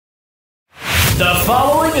The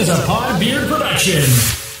following is a Podbeard production.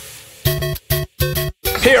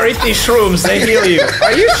 Here, eat these shrooms. They heal you.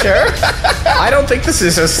 Are you sure? I don't think this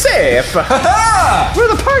is safe. We're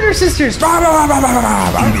the partner sisters. In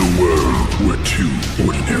a world where two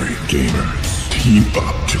ordinary gamers team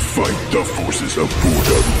up to fight the forces of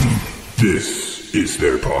boredom, this is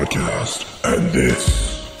their podcast, and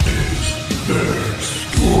this is their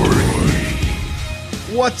story.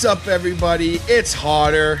 What's up, everybody? It's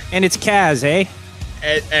Hodder. And it's Kaz, eh?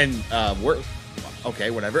 And we're...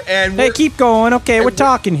 Okay, whatever. And Hey, keep going. Okay, and we're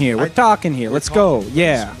talking here. We're talking here. we're Let's go. talking.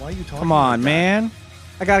 Yeah. Why are you talking Come on, like that? man.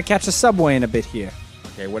 I gotta catch the subway in a bit here.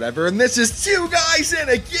 Okay, whatever. And this is Two Guys in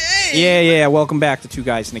a Game. Yeah. Welcome back to Two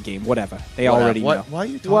Guys in a Game. Whatever. They already know. Why are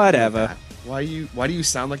you talking Whatever. like that? Why do you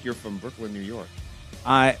sound like you're from Brooklyn, New York?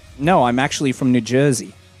 No, I'm actually from New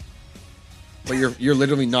Jersey. But you're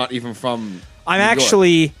literally not even from I'm New York.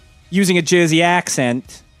 actually using a Jersey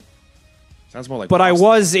accent, Sounds more like but I Boston.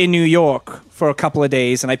 was in New York for a couple of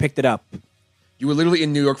days and I picked it up. You were literally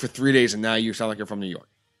in New York for 3 days, and now you sound like you're from New York.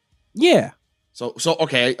 Yeah. So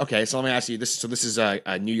okay. So let me ask you this. So this is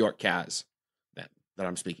a New York Kaz that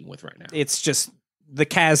I'm speaking with right now. It's just the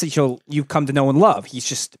Kaz that you've come to know and love. He's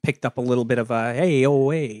just picked up a little bit of a hey,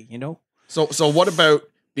 you know? So what about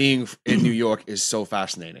being in New York is so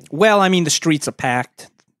fascinating? Well, I mean, the streets are packed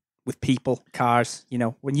with people, cars, you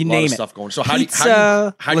know, when you A lot name of it. stuff going. So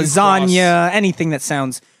Pizza, how do you lasagna, anything that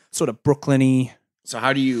sounds sort of Brooklyn-y. So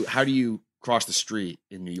how do you cross the street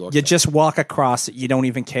in New York? You then? just walk across it. You don't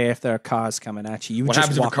even care if there are cars coming at you. You What just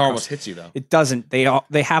happens if a walk car across almost hits you though? It doesn't. They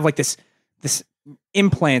have like this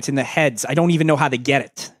implant in the heads. I don't even know how they get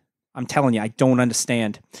it. I'm telling you, I don't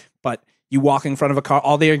understand. But you walk in front of a car,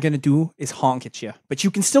 all they're going to do is honk at you. But you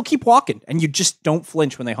can still keep walking, and you just don't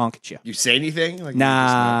flinch when they honk at you. You say anything? Like,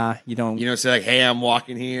 Nah, you don't. You don't say like, "Hey, I'm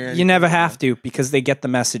walking here." You never have to because they get the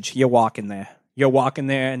message. You're walking there. You're walking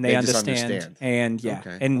there, and they They just understand. understand. And yeah,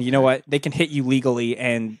 Okay, and you know what? They can hit you legally,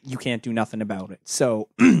 and you can't do nothing about it. So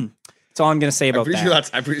that's all I'm gonna say about that.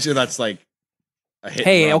 I'm pretty sure that's like a hit.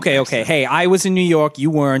 Hey, and run okay. accident. Hey, I was in New York. You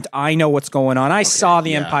weren't. I know what's going on. I saw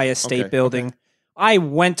the yeah, Empire State okay, Building. okay. I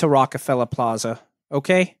went to Rockefeller Plaza.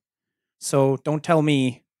 Okay, so don't tell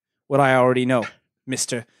me what I already know,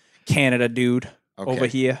 Mister Canada dude Okay. over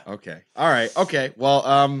here. Okay. All right. Okay.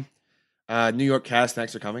 Well, New York Cast,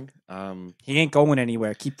 thanks for coming. He ain't going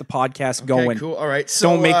anywhere. Keep the podcast Okay, going. Cool. All right. So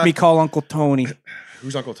Don't make me call Uncle Tony.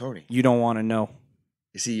 Who's Uncle Tony? You don't want to know.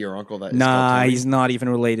 Is he your uncle? That is called Nah, Tony? he's not even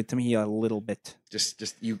related to me a little bit.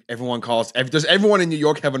 just you. Everyone calls. Does everyone in New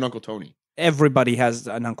York have an Uncle Tony? Everybody has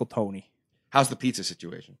an Uncle Tony. How's the pizza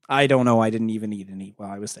situation? I don't know. I didn't even eat any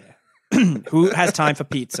while I was there. Who has time for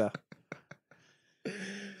pizza?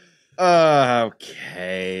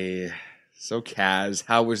 Okay. So Kaz,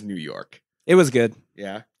 how was New York? It was good.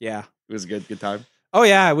 Yeah, Yeah. it was good. Good time. Oh,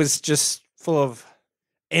 yeah. It was just full of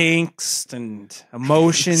angst and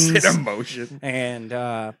emotions. It's an emotion. And,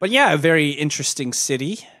 but yeah, a very interesting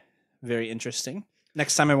city. Very interesting.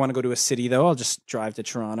 Next time I want to go to a city, though, I'll just drive to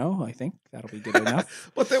Toronto. I think that'll be good enough.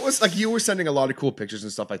 But there was like you were sending a lot of cool pictures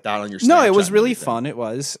and stuff like that on your. No, Snapchat it was and really everything. fun. It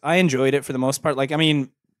was. I enjoyed it for the most part. Like, I mean,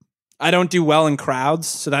 I don't do well in crowds,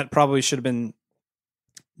 so that probably should have been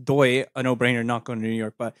a no-brainer not going to New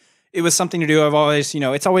York. But it was something to do. I've always,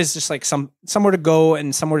 it's always just like somewhere to go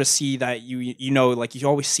and somewhere to see that you know, like you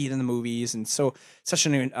always see it in the movies, and so such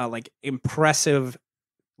an like impressive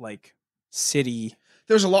like city.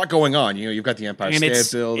 There's a lot going on. You know, you've got the Empire And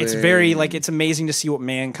State Building. it's very like it's amazing to see what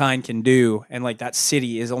mankind can do, and like that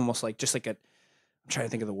city is almost like just like I'm trying to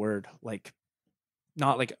think of the word, like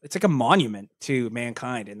not like it's like a monument to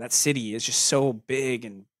mankind, and that city is just so big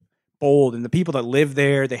and bold, and the people that live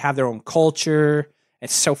there, they have their own culture.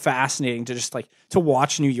 It's so fascinating to just like to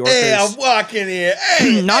watch New Yorkers. Hey, I'm walking here.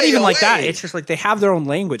 Hey, Not hey, even oh, like that. hey. It's just like they have their own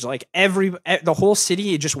language. Like the whole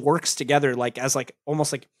city, it just works together, like as like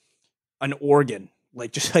almost like an organ.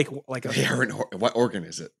 Like just like a They are in what organ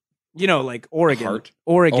is it? like Oregon. Heart?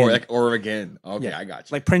 Oregon. Or like Oregon. Okay, Yeah. I got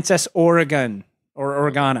you. Like Princess Oregon or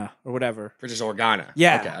Oregana or whatever. Princess Organa.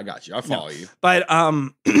 Yeah. Okay, I got you. I follow you. But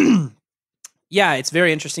yeah, it's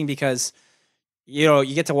very interesting because you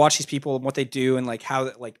get to watch these people and what they do and like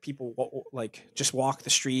how like people like just walk the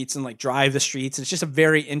streets and like drive the streets. It's just a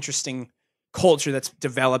very interesting culture that's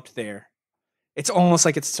developed there. It's almost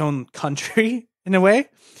like its own country in a way,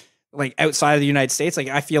 like outside of the United States. Like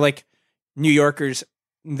I feel like New Yorkers,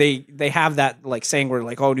 they have that like saying where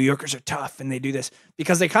like, oh, New Yorkers are tough and they do this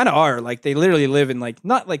because they kind of are. Like they literally live in like,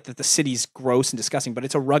 not like that the city's gross and disgusting, but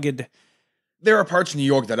it's a rugged. There are parts of New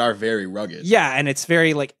York that are very rugged. Yeah, and it's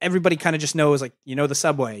very like everybody kind of just knows like the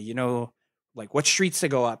subway, like what streets to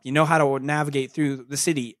go up. You know how to navigate through the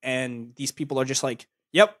city. And these people are just like,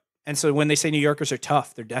 yep. And so when they say New Yorkers are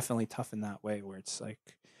tough, they're definitely tough in that way where it's like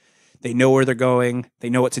they know where they're going, they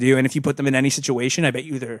know what to do. And if you put them in any situation, I bet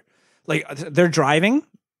you their driving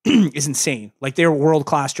is insane. Like they're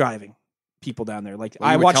world-class driving people down there. Like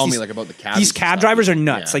I watch about the cabs. These cab drivers are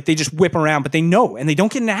nuts. Yeah. Like they just whip around, but they know, and they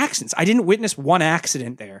don't get in accidents. I didn't witness one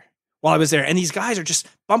accident there while I was there. And these guys are just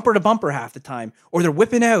bumper to bumper half the time, or they're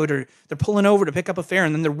whipping out, or they're pulling over to pick up a fare,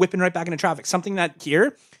 and then they're whipping right back into traffic. Something that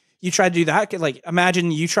here, you try to do that, like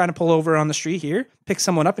imagine you trying to pull over on the street here, pick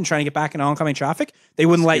someone up and trying to get back in oncoming traffic. They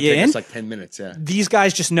wouldn't let you in. It's like 10 minutes, yeah. These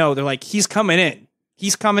guys just know. They're like, he's coming in.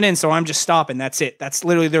 He's coming in, so I'm just stopping. That's it. That's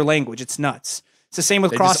literally their language. It's nuts. It's the same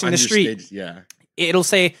with crossing the street. Yeah. It'll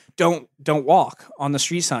say, don't walk on the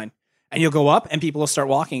street sign. And you'll go up and people will start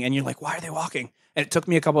walking. And you're like, why are they walking? And it took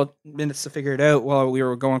me a couple of minutes to figure it out while we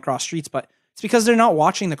were going across streets. But it's because they're not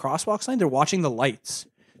watching the crosswalk sign. They're watching the lights.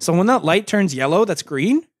 So when that light turns yellow, that's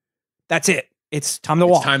green, that's it. It's time to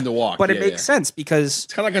walk. It's time to walk. But it makes sense because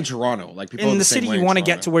it's kind of like in Toronto. Like people in the city, you want to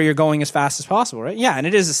get to where you're going as fast as possible, right? Yeah, and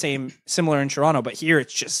it is the same, similar in Toronto. But here,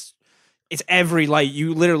 it's every light.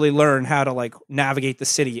 You literally learn how to like navigate the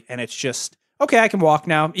city, and it's just okay. I can walk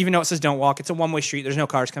now, even though it says don't walk. It's a one-way street. There's no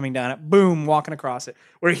cars coming down it. Boom, walking across it.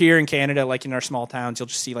 We're here in Canada, like in our small towns, you'll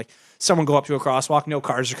just see like someone go up to a crosswalk. No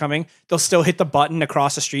cars are coming. They'll still hit the button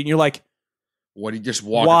across the street, and you're like, "What? You just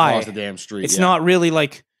walk across the damn street?" It's not really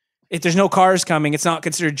like. If there's no cars coming, it's not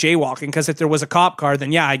considered jaywalking, because if there was a cop car,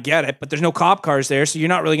 then yeah, I get it. But there's no cop cars there, so you're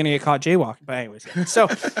not really going to get caught jaywalking. But anyways, so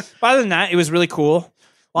other than that, it was really cool.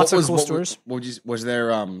 Lots of cool stores. Was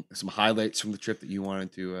there some highlights from the trip that you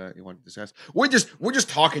wanted to discuss? We're just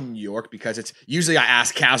talking New York because it's usually I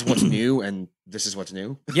ask Kaz what's new, and this is what's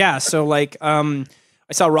new. Yeah, so like I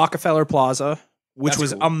saw Rockefeller Plaza, which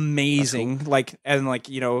was cool. Amazing. Cool. Like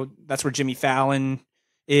that's where Jimmy Fallon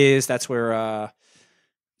is. That's where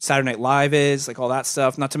Saturday Night Live is, like all that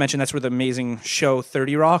stuff. Not to mention that's where the amazing show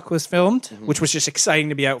 30 Rock was filmed, which was just exciting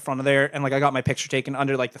to be out front of there. And like I got my picture taken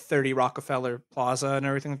under like the 30 Rockefeller Plaza and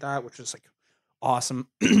everything like that, which was like awesome.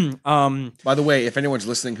 By the way, if anyone's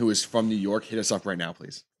listening who is from New York, hit us up right now,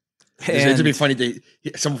 please. It'd be funny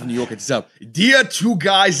someone from New York hits us up. Dear two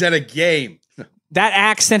guys at a game. That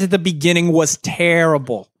accent at the beginning was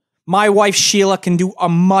terrible. My wife Sheila can do a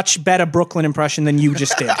much better Brooklyn impression than you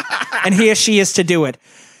just did. And here she is to do it.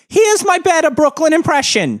 Here's my better Brooklyn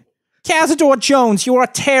impression. Cazador Jones, you are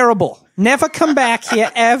terrible. Never come back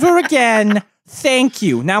here ever again. Thank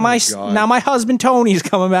you. Now my husband Tony's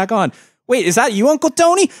coming back on. Wait, is that you, Uncle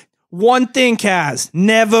Tony? One thing, Kaz.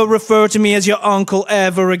 Never refer to me as your uncle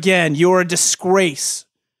ever again. You're a disgrace.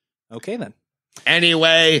 Okay, then.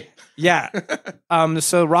 Anyway. Yeah.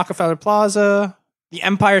 So Rockefeller Plaza, the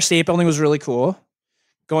Empire State Building was really cool.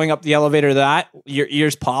 Going up the elevator, your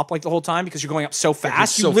ears pop like the whole time because you're going up so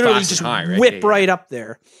fast. You literally just whip right up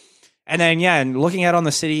there. And then, and looking out on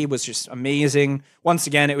the city was just amazing. Once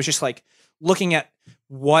again, it was just like looking at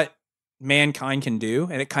what mankind can do.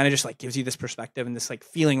 And it kind of just like gives you this perspective and this like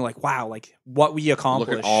feeling like, wow, like what we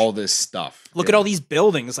accomplished. Look at all this stuff. Look at all these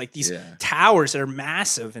buildings, like these towers that are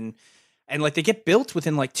massive and like they get built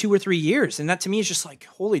within like 2 or 3 years. And that to me is just like,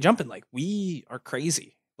 holy jumping. Like we are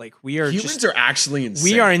crazy. Like humans are actually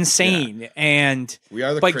insane. We are insane, and we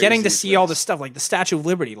are. But getting to see all this stuff, like the Statue of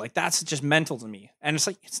Liberty, like that's just mental to me. And it's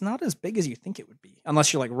like it's not as big as you think it would be,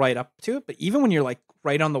 unless you're like right up to it. But even when you're like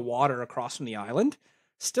right on the water across from the island,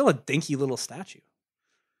 still a dinky little statue.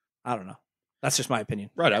 I don't know. That's just my opinion.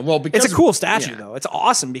 Right. Well, because it's a cool statue though. It's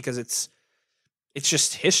awesome because it's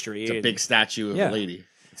just history. It's a big statue of a lady.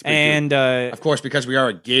 And of course, because we are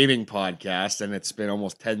a gaming podcast and it's been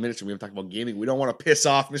almost 10 minutes and we haven't talked about gaming, we don't want to piss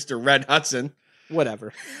off Mr. Red Hudson.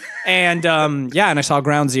 Whatever. And and I saw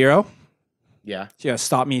Ground Zero. Yeah.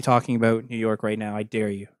 Stop me talking about New York right now. I dare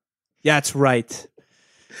you. Yeah, that's right.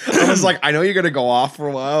 I was like, I know you're going to go off for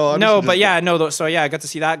a while. So I got to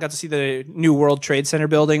see that. Got to see the new World Trade Center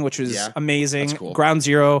building, which was amazing. That's cool. Ground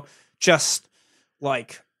Zero, just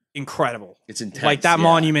like incredible. It's intense. Like that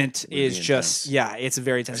monument is just it's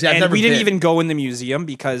very intense. And we didn't even go in the museum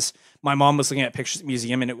because my mom was looking at pictures of the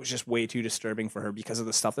museum and it was just way too disturbing for her because of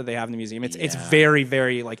the stuff that they have in the museum. It's very,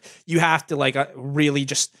 very like you have to like really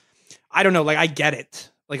just I don't know, like I get it.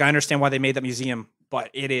 Like I understand why they made that museum, but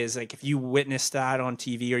it is like if you witnessed that on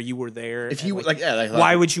TV or you were there, if you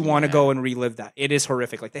why would you want to go and relive that? It is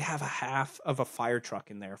horrific. Like they have a half of a fire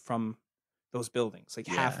truck in there from those buildings, like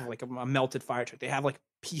half of like a melted fire truck. They have like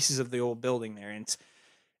pieces of the old building there, and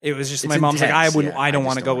it was just my mom's intense. Like, I don't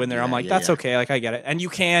want to go in there. I'm like, that's okay, like I get it. And you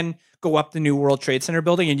can go up the new World Trade Center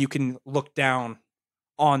building, and you can look down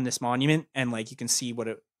on this monument, and like you can see what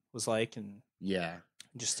it was like, and Yeah.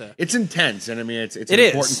 just It's intense, and I mean, it's an It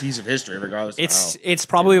important is. piece of history, regardless. it's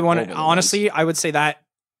probably one. horrible it Honestly, I would say that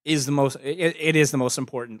is the most. It is the most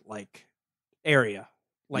important like area,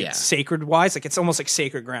 like Yeah. sacred wise. Like it's almost like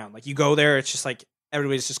sacred ground. Like you go there, it's just like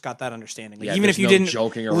everybody's just got that understanding. Like Yeah, even if there's you no didn't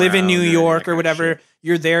joking live in around New or any of York that or kind of whatever, shit.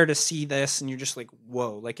 you're there to see this, and you're just like,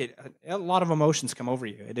 whoa! Like a lot of emotions come over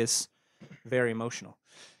you. It is very emotional.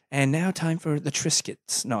 And now time for the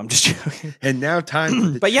Triscuits. No, I'm just joking. And now time. For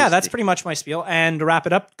the But yeah, that's Tristy. pretty much my spiel. And to wrap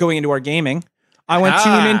it up, going into our gaming, I went to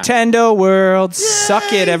Ah. Nintendo World.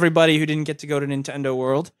 Suck it, everybody who didn't get to go to Nintendo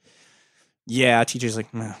World. Yeah, teacher's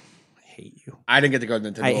like, "Nah, I hate you. I didn't get to go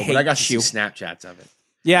to Nintendo, I but I got to hate see you. Snapchats of it.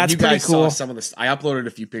 Yeah, And it's you pretty guys cool. saw some of this. I uploaded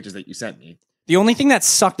a few pictures that you sent me. The only thing that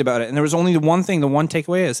sucked about it, and there was only the one thing, the one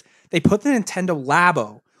takeaway is they put the Nintendo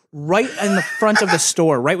Labo right in the front of the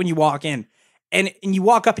store, right when you walk in. And you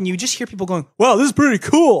walk up and you just hear people going, wow, this is pretty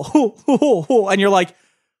cool. And you're like,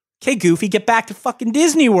 okay, Goofy, get back to fucking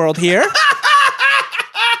Disney World here.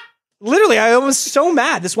 Literally, I was so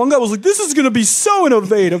mad. This one guy was like, this is going to be so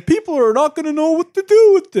innovative. People are not going to know what to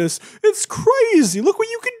do with this. It's crazy. Look what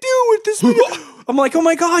you can do with this video. I'm like, oh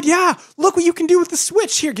my God, yeah. Look what you can do with the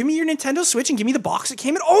Switch. Here, give me your Nintendo Switch and give me the box it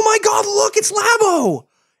came in. Oh my God, look, it's Labo.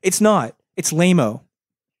 It's not. It's lame-o.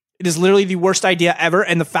 It is literally the worst idea ever.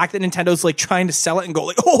 And the fact that Nintendo's like trying to sell it and go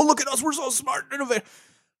like, oh, look at us. We're so smart and innovative.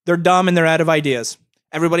 They're dumb and they're out of ideas.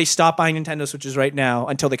 Everybody stop buying Nintendo Switches right now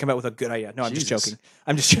until they come out with a good idea. No, I'm just Jesus. joking.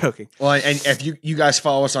 I'm just joking. Well, and if you guys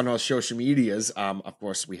follow us on our social medias, of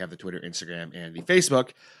course, we have the Twitter, Instagram, and the Facebook.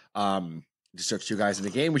 Just search Two Guys in the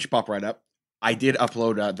Game, which pop right up. I did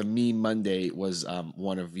upload the Meme Monday was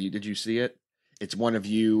one of you. Did you see it? It's one of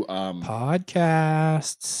you.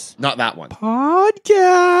 Podcasts. Not that one.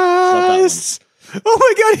 Podcasts. Oh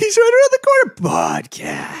my God, he's right around the corner.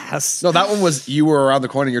 Podcasts. No, that one was you were around the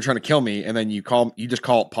corner and you're trying to kill me, and then you just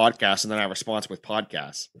call it podcast, and then I response with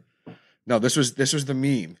podcasts. No, this was the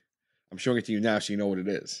meme. I'm showing it to you now so you know what it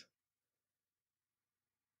is.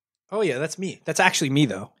 Oh yeah, that's me. That's actually me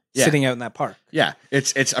though. Yeah. Sitting out in that park. Yeah,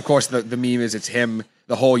 it's of course the meme is it's him.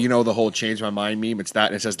 The whole change my mind meme. It's that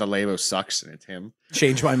and it says the Labo sucks and it's him.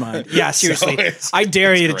 Change my mind. Yeah, seriously. it's- I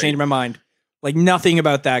dare you to great. change my mind. Like nothing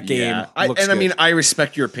about that game. Yeah, looks I good. mean I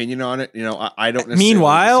respect your opinion on it. You know I don't. necessarily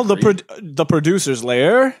Meanwhile, disagree. the producer's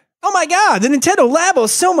lair. Oh my God, the Nintendo Labo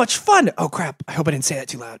is so much fun. Oh crap! I hope I didn't say that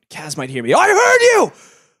too loud. Kaz might hear me. Oh, I heard you.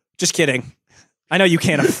 Just kidding. I know you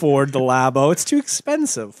can't afford the Labo. It's too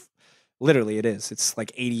expensive. Literally, it is. It's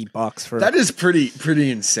like $80 for. That is pretty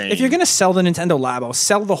insane. If you're gonna sell the Nintendo Labo,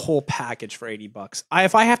 sell the whole package for $80.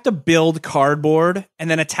 If I have to build cardboard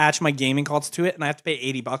and then attach my gaming console to it, and I have to pay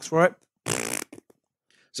 $80 for it,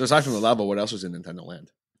 So aside from the Labo, what else was in Nintendo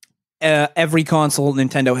Land? every console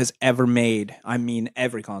Nintendo has ever made. I mean,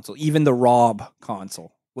 every console, even the Rob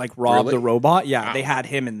console, like Rob Really? the robot. Yeah, Wow. they had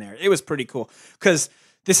him in there. It was pretty cool because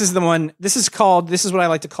this is the one. This is what I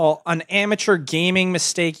like to call an amateur gaming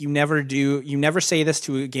mistake. You never do. You never say this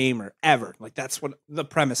to a gamer ever. Like that's what the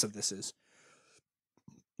premise of this is.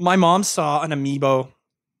 My mom saw an amiibo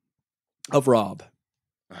of Rob,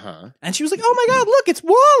 and she was like, "Oh my God, look, it's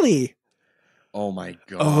Wally." Oh my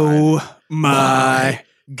god. Oh my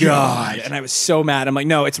God. And I was so mad. I'm like,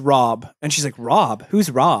 no, it's Rob. And she's like, Rob? Who's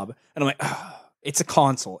Rob? And I'm like, oh, it's a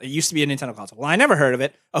console. It used to be a Nintendo console. Well, I never heard of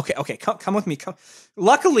it. Okay, come with me. Come.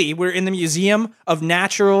 Luckily, we're in the Museum of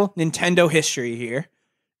Natural Nintendo History here,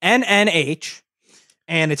 NNH,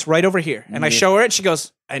 and it's right over here. And I show her it. She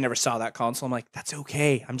goes, I never saw that console. I'm like, that's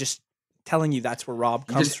okay. I'm just telling you that's where Rob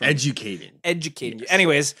comes Just from. educating. You.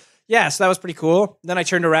 Anyways, yeah, so that was pretty cool. Then I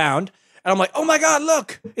turned around and I'm like, oh my God,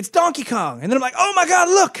 look, it's Donkey Kong. And then I'm like, oh my God,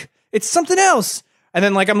 look, it's something else. And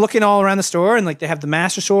then like I'm looking all around the store and like they have the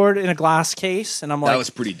Master Sword in a glass case. And I'm like, That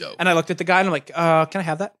was pretty dope. and I looked at the guy and I'm like, can I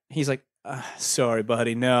have that? He's like, sorry,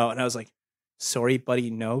 buddy, no. And I was like, sorry,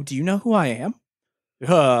 buddy, no. Do you know who I am?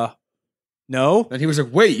 No. And he was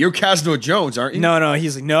like, wait, you're Casino Jones, aren't you? No.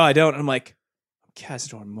 He's like, no, I don't. And I'm like, I'm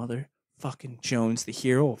Cazador Mother fucking Jones, the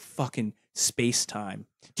hero of fucking space time.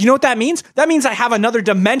 Do you know what that means? That means I have another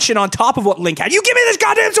dimension on top of what Link had. You give me this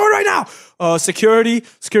goddamn sword right now! Security,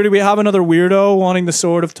 we have another weirdo wanting the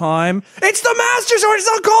Sword of Time. It's the Master Sword! It's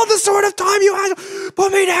not called the Sword of Time! You have to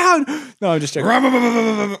put me down! No, I'm just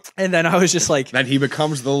joking. And then I was just like... Then he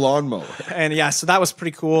becomes the lawnmower. And yeah, so that was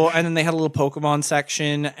pretty cool. And then they had a little Pokemon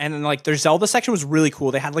section. And then like their Zelda section was really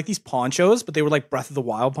cool. They had like these ponchos, but they were like Breath of the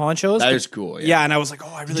Wild ponchos. That is cool. Yeah, and I was like,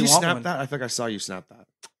 oh, I really Did you want snap one. that? I think I saw you snap that.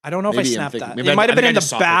 I don't know Maybe if I I'm snapped thinking- that. maybe It might have I been in think I just the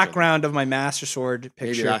saw a picture. background of my Master Sword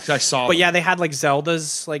Maybe picture. that's I saw. But it. yeah, they had like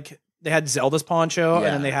Zelda's, like they had Zelda's poncho, and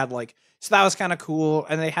Yeah. then they had like, so that was kind of cool.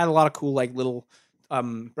 And they had a lot of cool like little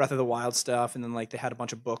Breath of the Wild stuff, and then like they had a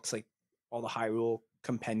bunch of books, like all the Hyrule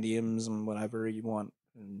compendiums and whatever you want.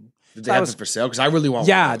 And Did so they I have was- them for sale? Because I really want. one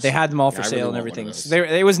yeah, of they those. had them all Yeah, for I really sale and want one of everything. those. So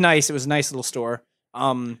it was nice. It was a nice little store.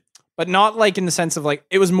 But not like in the sense of like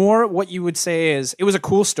it was more what you would say is it was a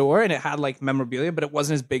cool store and it had like memorabilia, but it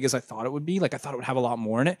wasn't as big as I thought it would be. Like I thought it would have a lot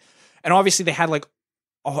more in it. And obviously they had like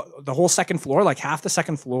the whole second floor, like half the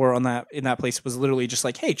second floor on that in that place was literally just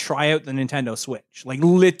like, hey, try out the Nintendo Switch. Like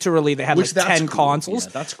literally they had Which like that's 10 cool. consoles.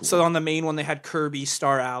 Yeah, that's cool. So on the main one they had Kirby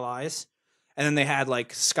Star Allies. And then they had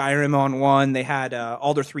like Skyrim on one. They had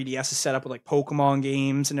all their 3DSs set up with like Pokemon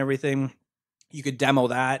games and everything. You could demo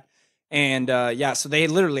that. And yeah, so they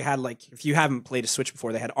literally had like, if you haven't played a Switch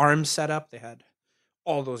before, they had ARMS set up. They had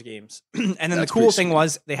all those games. And then That's the cool pretty thing sweet.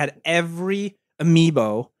 was they had every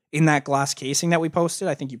amiibo in that glass casing that we posted.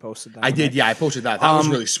 I think you posted that. I one, did. right? Yeah, I posted that. That was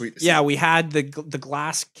Um, really sweet. To see. Yeah, we had the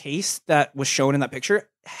glass case that was shown in that picture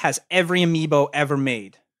has every amiibo ever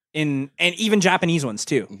made. And even Japanese ones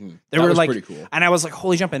too. Mhm. They That were was like, pretty cool. and I was like,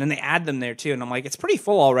 holy jump. And then they add them there too. And I'm like, it's pretty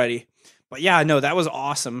full already. But yeah, no, that was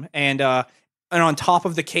awesome. And on top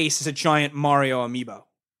of the case is a giant Mario amiibo,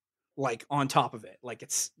 like on top of it. Like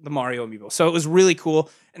it's the Mario amiibo. So it was really cool.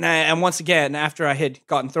 And once again, after I had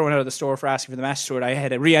gotten thrown out of the store for asking for the Master Sword, I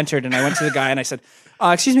had re-entered and I went to the guy and I said,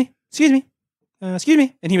 excuse me.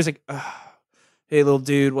 And he was like, hey, little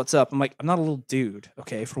dude, what's up? I'm like, I'm not a little dude.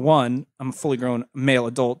 Okay. For one, I'm a fully grown male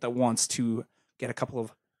adult that wants to get a couple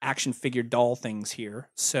of action figure doll things here.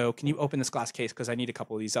 So can you open this glass case? Because I need a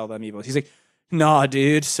couple of these Zelda amiibos. He's like, nah,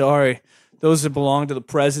 dude, sorry. Those belong to the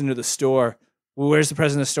president of the store. Well, where's the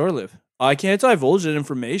president of the store live? I can't divulge that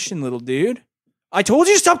information, little dude. I told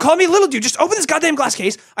you to stop calling me little dude. Just open this goddamn glass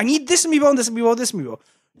case. I need this amiibo and this amiibo and this amiibo.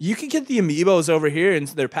 You can get the amiibos over here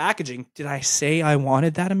into their packaging. Did I say I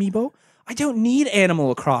wanted that amiibo? I don't need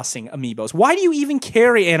Animal Crossing amiibos. Why do you even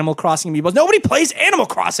carry Animal Crossing amiibos? Nobody plays Animal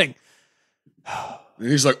Crossing. And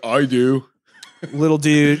he's like, I do. Little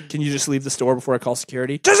dude, can you just leave the store before I call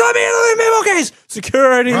security? Just let me in the amiibo case.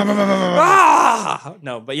 Security.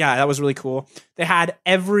 No, but yeah, that was really cool. They had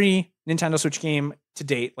every Nintendo Switch game to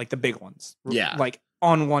date, like the big ones. Yeah. Like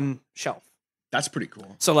on one shelf. That's pretty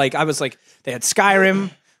cool. So like I was like, they had Skyrim,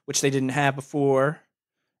 which they didn't have before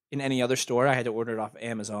in any other store. I had to order it off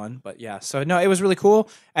Amazon. But yeah, so no, it was really cool.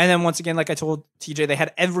 And then once again, like I told TJ, they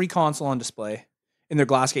had every console on display in their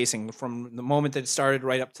glass casing from the moment that it started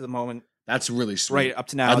right up to the moment That's really sweet. right up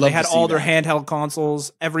to now. I'd love They to had see all their that. handheld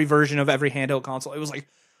consoles, every version of every handheld console. It was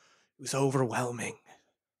overwhelming.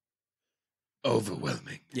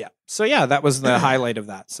 Overwhelming. Yeah. So yeah, that was the highlight of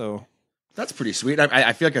that. So That's pretty sweet.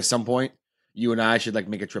 I feel like at some point you and I should like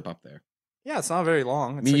make a trip up there. yeah, it's not very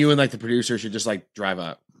long. It's Me, like- you, and like the producer should just like drive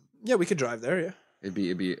up. yeah, we could drive there. Yeah. It'd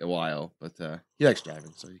be a while, but he likes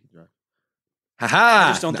driving, so he can drive. Haha! I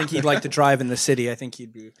just don't think he'd like to drive in the city. I think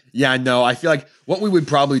he'd be. Yeah, no. I feel like what we would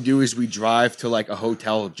probably do is we drive to like a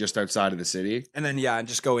hotel just outside of the city, And then yeah, and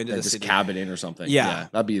just go into and the just city. cabin in or something. Yeah.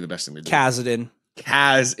 That'd be the best thing to do. Kazadin.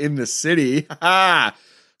 Kaz in the city. Haha!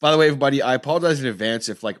 By the way, everybody, I apologize in advance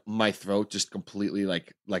if like my throat just completely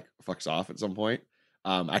like fucks off at some point.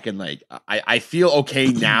 I can like I feel okay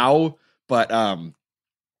now, but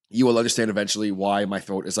you will understand eventually why my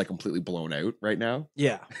throat is like completely blown out right now.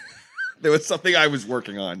 Yeah. There was something I was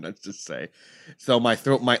working on, let's just say. So my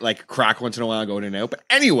throat might like crack once in a while, go in and out. But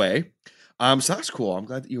anyway, so that's cool. I'm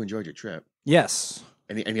glad that you enjoyed your trip. Yes.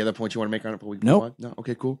 Any other points you want to make on it before we Nope. move on? No?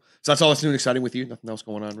 Okay, cool. So that's all that's new and exciting with you. Nothing else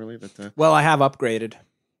going on really. But Well, I have upgraded.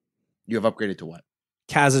 you have upgraded to what?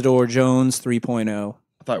 Cazador Jones 3.0.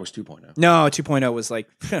 I thought it was 2.0. No, 2.0 was like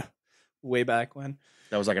way back when.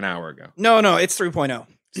 That was like an hour ago. No, it's 3.0.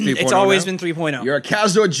 It's 3.0 It's always now? been 3.0. You're a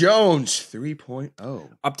Cazador Jones 3.0.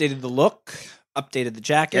 Updated the look, updated the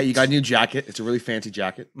jacket. Yeah, you got a new jacket. It's a really fancy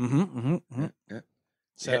jacket. Yeah.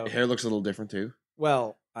 So, Hair looks a little different too.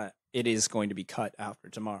 well, it is going to be cut after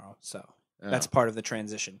tomorrow. So that's Oh. part of the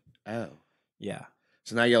transition. Oh. Yeah.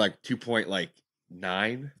 So now you're like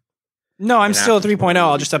 2.9. No, I'm And still after 3.0. tomorrow,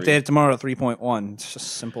 I'll it'll just be update 3. it tomorrow to 3.1. It's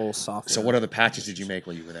just simple software. So what other patches did you make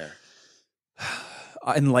while you were there?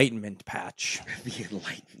 Enlightenment patch. The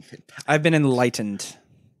enlightenment patch. I've been enlightened.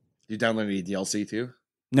 You downloaded any DLC too?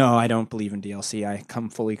 No, I don't believe in DLC. I come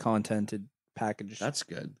fully contented packaged. That's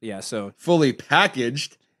good. yeah, so Fully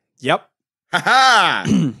packaged. yep. Ha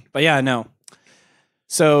But yeah, no.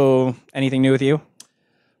 So anything new with you?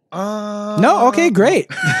 ha! No, okay, great.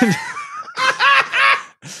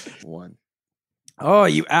 One. Oh,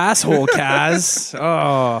 you asshole, Kaz.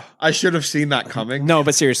 Oh. I should have seen that coming. No,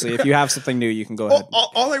 but seriously, if you have something new, you can go ahead.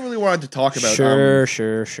 All I really wanted to talk about. Sure.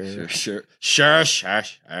 Sure. The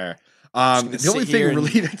only Sit thing here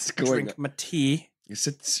really and that's going. Drink my tea.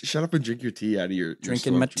 Shut up and drink your tea out of your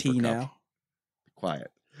Drinking my Stormtrooper tea cup. now.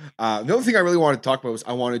 Quiet. The other thing I really wanted to talk about was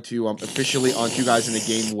I wanted to officially on Two Guys in a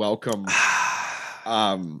Game welcome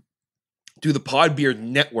to the Podbeard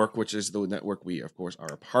Network, which is the network we, of course,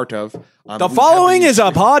 are a part of. The following is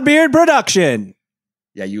a Podbeard production.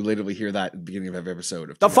 Yeah, you literally hear that at the beginning of every episode.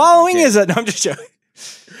 Of The Two Guys in a following Game. is a... No, I'm just joking.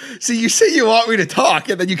 See, you say you want me to talk,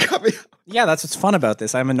 and then you cut me. Yeah, that's what's fun about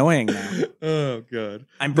this. I'm annoying now. Oh, God.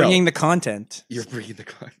 I'm bringing the content. You're bringing the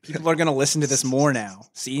content. People are going to listen to this more now.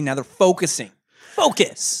 See, now they're focusing.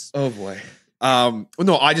 Focus. Oh, boy.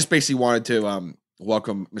 No, I just basically wanted to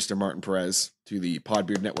welcome Mr. Martin Perez to the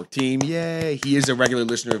Podbeard Network team. Yay. He is a regular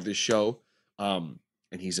listener of this show, and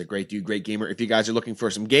he's a great dude, great gamer. If you guys are looking for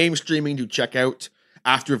some game streaming to check out,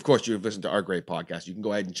 after, of course, you've listened to our great podcast, you can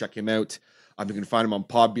go ahead and check him out. You can find him on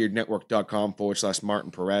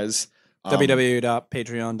podbeardnetwork.com/Martin Perez.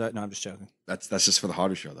 www.patreon. No, I'm just joking. That's just for the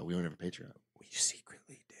hottest show, though. We don't have a Patreon. We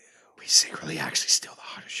secretly do. We secretly actually steal the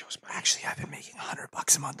hottest shows. Actually, I've been making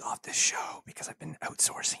 $100 a month off this show because I've been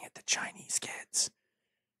outsourcing it to Chinese kids.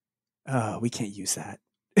 We can't use that.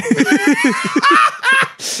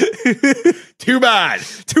 Too bad.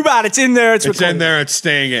 Too bad. It's in there. It's It's in recorded. there. It's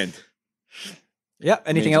staying in. Yeah.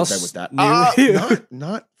 Anything Major else? bet with that? New?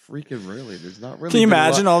 Not freaking really. There's not really. Can you been a lot-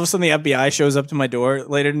 imagine all of a sudden the FBI shows up to my door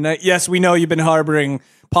later tonight? Yes, we know you've been harboring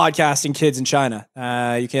podcasting kids in China.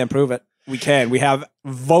 You can't prove it. We can. We have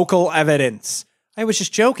vocal evidence. I was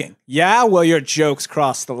just joking. Yeah, well, your jokes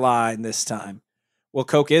crossed the line this time. Well,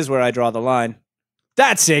 Coke is where I draw the line.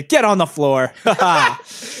 That's it. Get on the floor.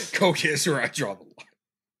 Coke is where I draw the line.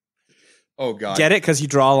 Oh God. Get it? Because you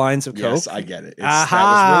draw lines of Yes, Coke? I get it. That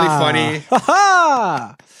was really funny.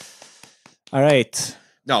 Aha! All right.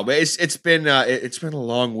 No, but it's been a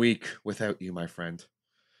long week without you, my friend.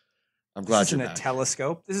 I'm glad This isn't you're a back.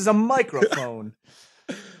 telescope. This is a microphone.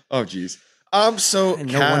 Oh jeez. So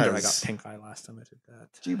And no wonder I got Kaz, pink eye last time I did that.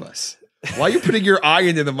 Jeebus. Why are you putting your eye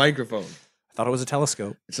into the microphone? I thought it was a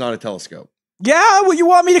telescope. It's not a telescope. Yeah, well, you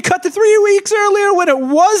want me to cut to 3 weeks earlier when it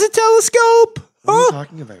was a telescope? What are you Huh?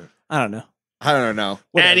 talking about? I don't know. I don't know.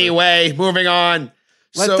 Whatever. Anyway, moving on.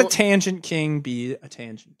 Let the tangent king be a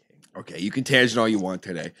tangent king. Okay, you can tangent all you want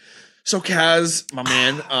today. So, Kaz, my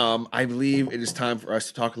man, I believe it is time for us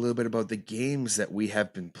to talk a little bit about the games that we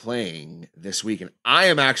have been playing this week. And I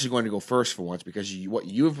am actually going to go first for once because what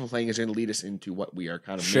you have been playing is going to lead us into what we are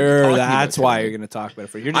kind of Sure, talking about that's why today. you're going to talk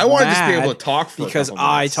about it. You're I want to just be able to talk for because a couple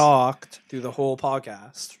I minutes talked through the whole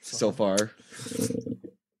podcast. so far.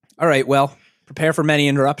 All right, well, prepare for many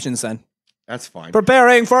interruptions then. That's fine.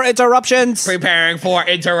 Preparing for interruptions. Preparing for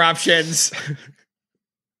interruptions.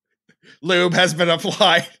 Lube has been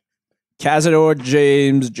applied. Cazador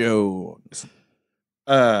James Jones.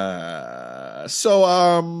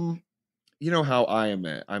 You know how I'm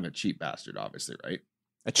a cheap bastard, obviously, right?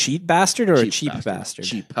 A cheat bastard or a cheap bastard?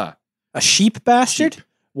 Cheap, huh? A sheep bastard? Cheap.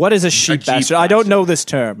 What is a sheep cheap bastard? I don't bastard. know this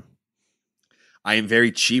term. I am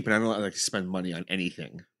very cheap, and I don't like to spend money on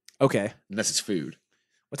anything Okay. unless it's food.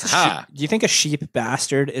 What's a Ha. sheep? Do you think a sheep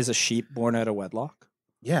bastard is a sheep born out of wedlock?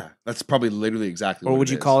 Yeah, that's probably literally exactly. Or what would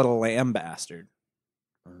you is. call it a lamb bastard?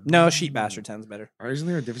 No, sheep bastard sounds better. Isn't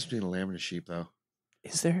there a difference between a lamb and a sheep, though?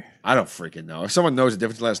 Is there? I don't freaking know. If someone knows the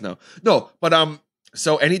difference, let us know. No, but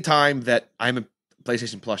so anytime that I'm a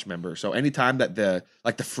PlayStation Plus member, so anytime that the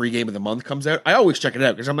free game of the month comes out, I always check it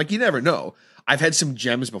out because I'm like, you never know. I've had some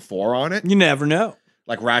gems before on it, You never know.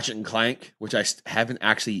 like Ratchet and Clank, which I haven't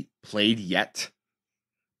actually played yet.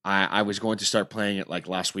 I was going to start playing it like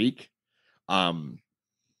last week,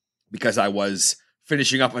 because I was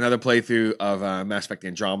finishing up another playthrough of Mass Effect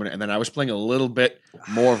Andromeda, and then I was playing a little bit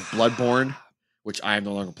more of Bloodborne, which I am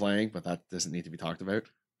no longer playing, but that doesn't need to be talked about.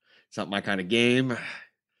 It's not my kind of game.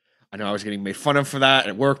 I know I was getting made fun of for that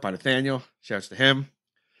at work by Nathaniel. Shouts to him.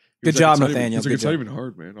 He was Good job, "It's not even-" Nathaniel. He's like, Good it's not job. even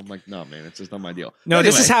hard, man. I'm like, no, man, it's just not my deal. No,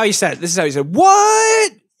 Anyway, this is how he said.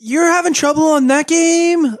 What? You're having trouble on that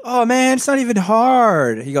game? Oh man, it's not even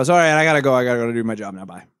hard. He goes, all right, I gotta go do my job now.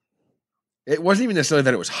 Bye. it wasn't even necessarily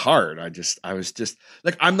that it was hard. I was just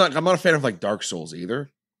like, I'm not a fan of like Dark Souls either.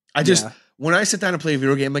 Yeah. When I sit down and play a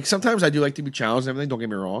video game, like sometimes I do like to be challenged and everything, don't get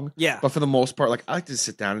me wrong. Yeah. But for the most part, like I like to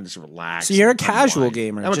sit down and just relax. So you're a and casual unwind.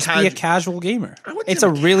 gamer. I'm Just be a casual gamer. I wouldn't It's say a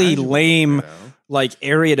I'm really casual, lame you know? like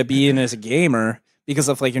area to be in as a gamer because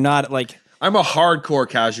of like you're not like I'm a hardcore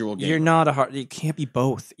casual gamer. you're not a hard. You can't be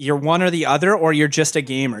both. You're one or the other, or you're just a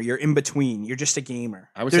gamer. You're in between. You're just a gamer.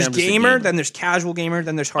 I would say There's I'm just a gamer, gamer. then there's casual gamer,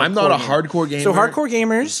 then there's hardcore. I'm not a gamer. hardcore gamer. So hardcore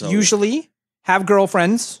gamers So- usually have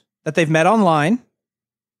girlfriends that they've met online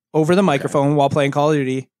over the microphone while playing Call of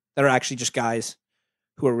Duty that are actually just guys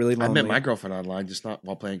who are really I lonely. met my girlfriend online, just not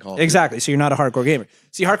while playing Call of Duty. Exactly. So you're not a hardcore gamer.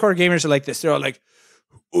 See, hardcore gamers are like this. They're all like,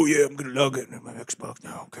 oh yeah, I'm gonna log in my Xbox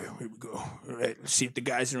now. Okay, here we go. All right, let's see if the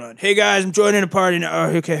guys are on. Hey guys, I'm joining a party now.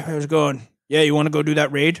 Oh, okay, how's it going? Yeah, you want to go do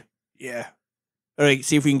that raid? Yeah. All right,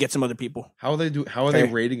 see if we can get some other people. How are they Okay.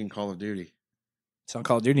 rating in Call of Duty? It's on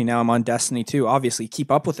Call of Duty now. I'm on Destiny 2. Obviously,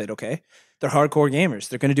 keep up with it, okay? They're hardcore gamers.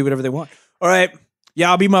 They're gonna do whatever they want. All right. Yeah,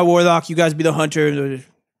 I'll be my warlock. You guys be the hunter.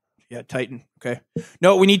 Yeah, Titan. Okay.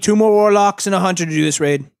 No, we need 2 more warlocks and a hunter to do this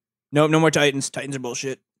raid. No, no more Titans. Titans are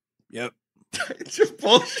bullshit. Yep. It's just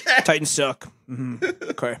bullshit. Titans suck.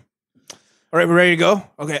 Okay. All right, we're ready to go?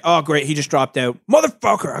 Okay. Oh, great. He just dropped out.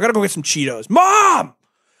 Motherfucker. I got to go get some Cheetos. Mom!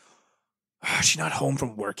 She's not home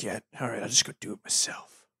from work yet. All right, I'll just go do it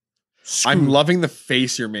myself. I'm loving the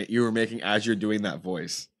face you were making as you're doing that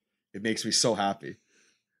voice. It makes me so happy.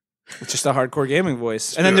 It's just a hardcore gaming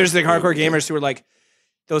voice. And then there's the hardcore gamers who are like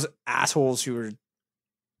those assholes who are,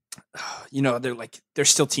 they're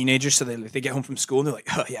still teenagers. So they get home from school and they're like,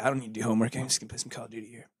 oh yeah, I don't need to do homework. I'm just going to play some Call of Duty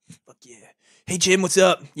here. Fuck yeah. Hey Jim, what's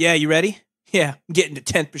up? Yeah, you ready? Yeah, I'm getting to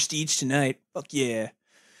 10th Prestige tonight. Fuck yeah.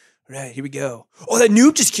 All right, here we go. Oh, that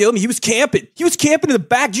noob just killed me. He was camping. He was camping in the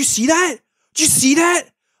back. Did you see that? Did you see that?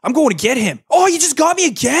 I'm going to get him. Oh, you just got me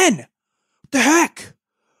again. What the heck?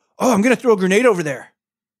 Oh, I'm going to throw a grenade over there.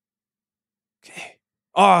 Okay.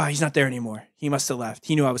 Oh, he's not there anymore. He must have left.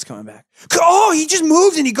 He knew I was coming back. Oh, he just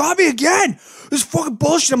moved and he got me again. This is fucking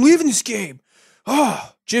bullshit. I'm leaving this game.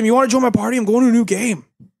 Oh, Jim, you want to join my party? I'm going to a new game.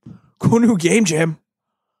 Going to a new game, Jim.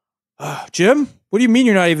 Jim? What do you mean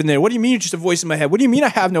you're not even there? What do you mean you're just a voice in my head? What do you mean I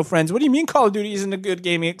have no friends? What do you mean Call of Duty isn't a good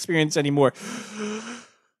gaming experience anymore?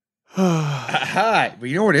 But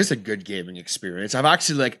you know what is a good gaming experience? I've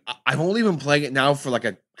actually I've only been playing it now for like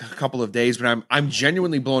a couple of days, but I'm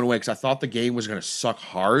genuinely blown away because I thought the game was gonna suck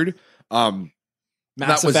hard.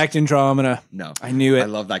 Mass Effect Andromeda. No, I knew it. I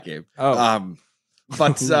love that game. Oh.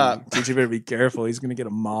 But Dude, you better be careful. He's gonna get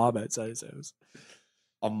a mob outside his house.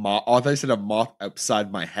 a moth. Oh, I thought you said a moth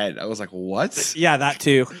outside my head. I was like, what? Yeah, that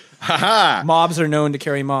too. Haha. Mobs are known to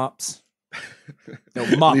carry mops. No,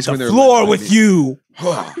 At mop least the when they're floor led by with me. you.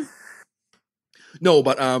 No,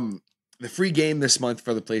 but the free game this month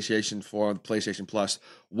for the PlayStation 4 and PlayStation Plus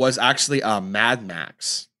was actually Mad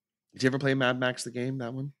Max. Did you ever play Mad Max the game?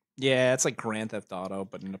 That one? Yeah, it's like Grand Theft Auto,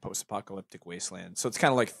 but in a post-apocalyptic wasteland. So it's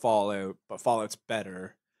kind of like Fallout, but Fallout's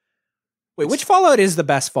better. Wait, which Fallout is the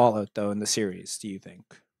best Fallout, though, in the series, do you think?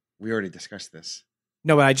 We already discussed this.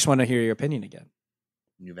 No, but I just want to hear your opinion again.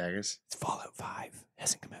 New Vegas. It's Fallout 5. It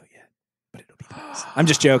hasn't come out yet, but it'll be the best. I'm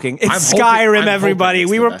just joking. It's I'm hoping- Skyrim, I'm everybody. hoping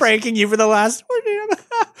it's We the were best. pranking you for the last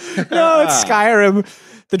 40 No, it's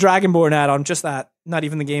Skyrim. The Dragonborn add-on. Just that. Not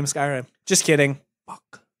even the game Skyrim. Just kidding.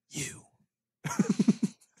 Fuck you.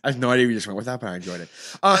 I have no idea you just went with that, but I enjoyed it.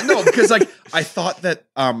 No, because I thought that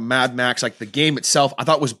Mad Max, like the game itself, I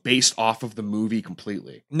thought was based off of the movie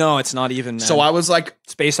completely. No, it's not even. So man. I was like,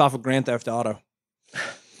 It's based off of Grand Theft Auto.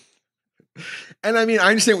 and I mean, I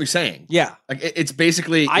understand what you're saying. Yeah. Like it's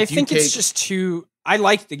basically. I if you think it's take- just too. I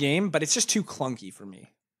liked the game, but it's just too clunky for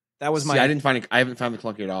me. That was See, my. I didn't find it. I haven't found the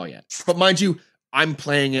clunky at all yet. But mind you, I'm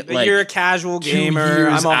playing it But like. you're a casual 2 gamer.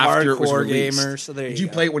 years I'm a after it was hardcore released. gamer. So there Did you you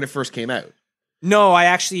go. play it when it first came out? No, I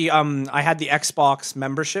actually I had the Xbox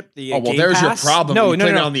membership. The Oh well, Game there's Pass. your problem. No, you no,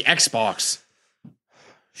 played no. it on the Xbox.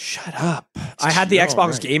 Shut up. I had the Oh,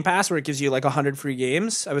 Xbox right. Game Pass where it gives you like 100 free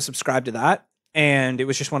games. I was subscribed to that. And it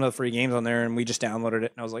was just one of the free games on there. And we just downloaded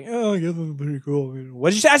it. And I was like, oh, I guess it's pretty cool. What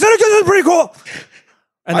did you say? I said, I guess it's pretty cool.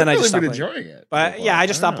 And then I just stopped been playing. enjoying it. But yeah, I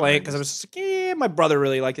just stopped playing because I was just like, yeah, my brother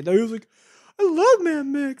really liked it. He was like, I love Mad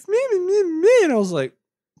Max. Me. And I was like,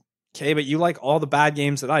 okay, but you like all the bad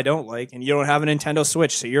games that I don't like. And you don't have a Nintendo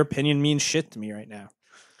Switch. So your opinion means shit to me right now.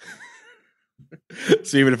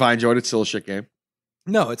 So even if I enjoyed it, it's still a shit game.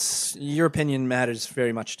 No, it's your opinion matters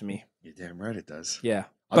very much to me. You're damn right it does. Yeah.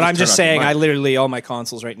 I'll But I'm turn just off saying, your I mic. literally, all my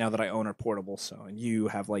consoles right now that I own are portable. So, and you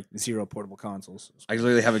have like 0 portable consoles. I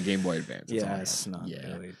literally have a Game Boy Advance. That's all I Yeah, have. it's not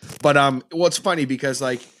Yeah. really. But well, it's funny because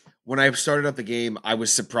like when I started up the game, I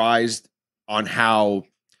was surprised on how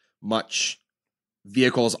much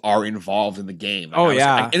vehicles are involved in the game. Like, Oh, I was-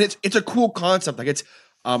 yeah. and it's a cool concept. Like it's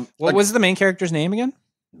What like was the main character's name again?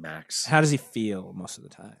 Max, How does he feel most of the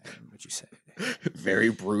time? Would you say? very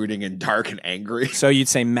brooding and dark and angry. So you'd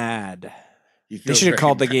say mad. He They feels should have very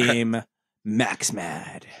called the mad. game Max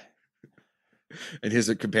Mad. And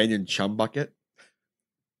his companion Chum Bucket.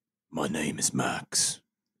 My name is Max.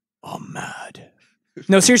 I'm mad.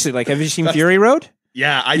 No, seriously. Like, have you seen Fury Road?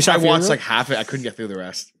 Yeah, I saw Fury watched Road? like half it. I couldn't get through the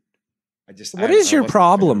rest. What is your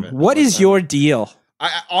problem? What is your deal?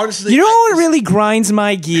 I honestly, You know what really grinds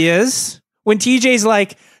my gears? When TJ's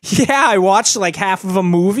like, Yeah, I watched like half of a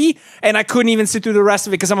movie and I couldn't even sit through the rest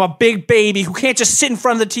of it because I'm a big baby who can't just sit in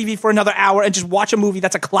front of the TV for another hour and just watch a movie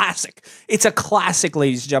that's a classic. It's a classic,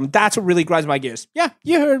 ladies and gentlemen. That's what really grinds my gears. Yeah,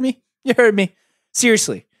 you heard me. You heard me.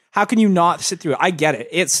 Seriously, how can you not sit through it? I get it.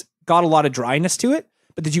 It's got a lot of dryness to it,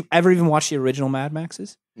 but did you ever even watch the original Mad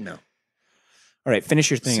Maxes? No. All right, finish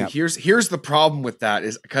your thing See, up. here's the problem with that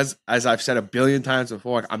is because, as I've said a billion times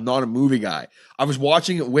before, I'm not a movie guy. I was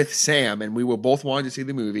watching it with Sam, and we were both wanting to see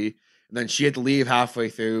the movie, and then she had to leave halfway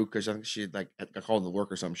through because I think she had, like got called to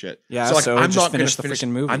work or some shit. Yeah, so, like, so I'm just not finish gonna the freaking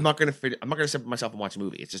movie. I'm not gonna sit myself and watch a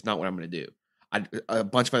movie. It's just not what I'm gonna do. A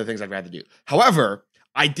bunch of other things I'd rather do. However,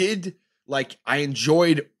 I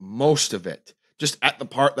enjoyed most of it. Just at the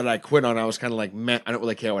part that I quit on, I was kind of like, man, I don't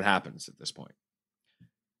really care what happens at this point.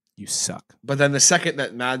 You suck. But then the second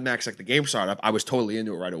that Mad Max, like the game started up, I was totally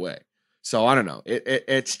into it right away. So I don't know.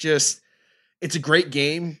 It's a great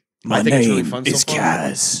game. My I think name it's really fun is so far.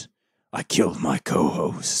 Kaz. I killed my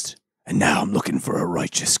co-host, and now I'm looking for a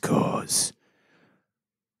righteous cause.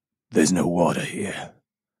 There's no water here.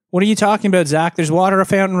 What are you talking about, Zach? There's water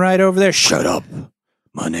fountain right over there. Shut up.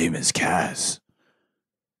 My name is Kaz.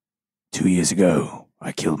 2 years ago,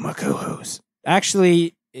 I killed my co-host.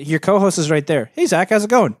 Actually, your co-host is right there. Hey, Zach, how's it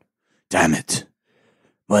going? Damn it.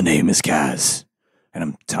 My name is Kaz, and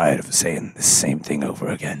I'm tired of saying the same thing over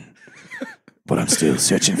again. But I'm still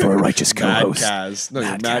searching for a righteous Mad co-host. Kaz. No,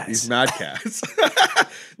 Mad Kaz. he's Mad Kaz.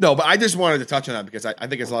 No, but I just wanted to touch on that because I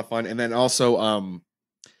think it's a lot of fun. And then also,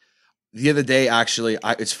 the other day, actually,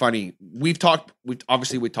 it's funny. We talked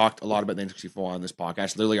a lot about the N64 on this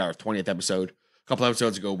podcast. Literally our 20th episode. A couple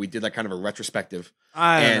episodes ago, we did like kind of a retrospective.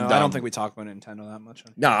 I don't And, know. I don't um, think we talk about Nintendo that much.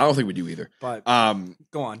 No, I don't think we do either. But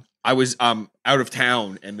go on. I was out of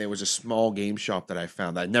town and there was a small game shop that I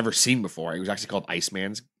found that I'd never seen before. It was actually called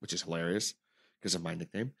Iceman's, which is hilarious because of my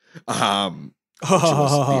nickname. So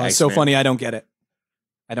Iceman. funny. I don't get it.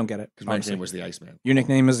 Because my honestly. nickname was the Iceman. Your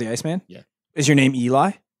nickname is the Iceman? Yeah. Is your name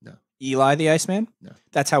Eli? No. Eli the Iceman? No.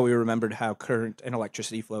 That's how we remembered how current and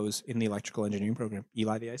electricity flows in the electrical engineering program.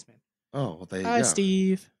 Eli the Iceman. Oh, well, there you Hi, go.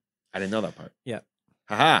 Steve. I didn't know that part. Yeah.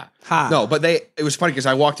 Haha. Ha. No, but it was funny because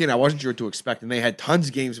I walked in, I wasn't sure what to expect, and they had tons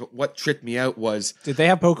of games. But what tripped me out was, Did they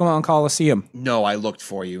have Pokemon Coliseum? no, I looked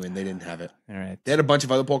for you and they didn't have it. All right. They had a bunch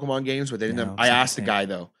of other Pokemon games, but they didn't Yeah, have. it's I not the asked the same. guy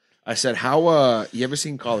though. I said, "How you ever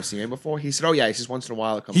seen Coliseum before?" He said, "Oh yeah." He says once in a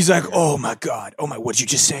while it comes. He's like, through." oh my God. Oh my, what'd you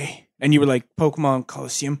just say? And you were like, Pokemon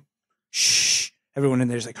Coliseum? Shh. Everyone in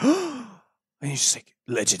there's like, and he's just like,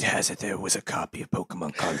 Legend has it there was a copy of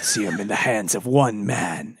Pokemon Coliseum in the hands of one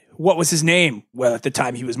man. what was his name? Well, at the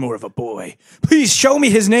time, he was more of a boy. Please show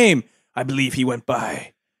me his name. I believe he went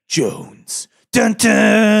by Jones. Dun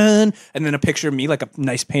dun. And then a picture of me, like a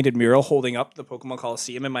nice painted mural, holding up the Pokemon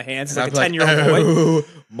Coliseum in my hands. It's like And a I'm 10-year-old boy. "Oh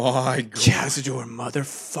my God. Cazador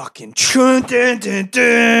motherfucking dun, dun, dun,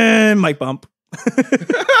 dun. Mic bump.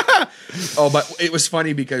 Oh, but it was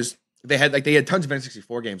funny because they had tons of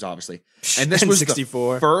N64 games, obviously, and this was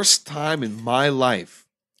N64. the first time in my life.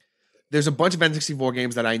 There's a bunch of N64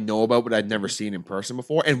 games that I know about, but I'd never seen in person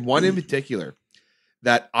before, and one in particular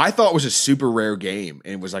that I thought was a super rare game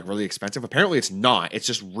and was like really expensive. Apparently, it's not. It's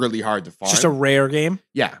just really hard to find. It's just a rare game.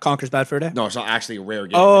 yeah. Conquers Bad Fur Day. No, it's not actually a rare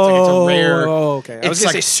game. Oh, it's a rare. okay. I was it's gonna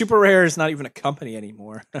like- say Super Rare is not even a company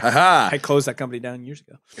anymore. Haha. I closed that company down years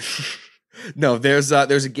ago. No, there's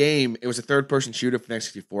a game. It was a third-person shooter for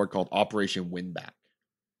N64 called Operation Winback.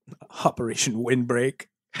 Operation Windbreak.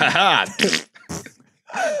 Haha.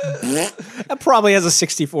 That probably has a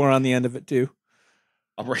 64 on the end of it too.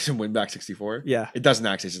 Operation Winback 64. Yeah. It doesn't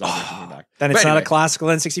actually. It's just Operation Winback. Then it's But not a anyway. classical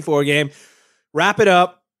N64 game. Wrap it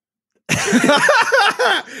up.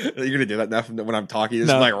 You're gonna do that now when I'm talking. Just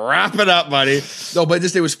No. like wrap it up, buddy. No, but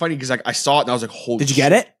it was funny because like I saw it and I was like, "Holy!" Did you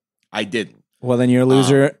get it? I didn't. Well, then you're a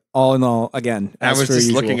loser. All in all, again. I as was per just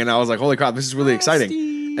usual. looking and I was like, "Holy crap, this is really exciting!"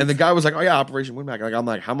 Steve. And the guy was like, "Oh yeah, Operation Winback." Like I'm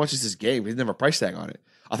like, "How much is this game?" He didn't have a price tag on it.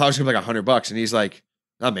 I thought it was gonna be like $100, and he's like,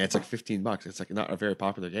 "No man, it's like $15. It's like not a very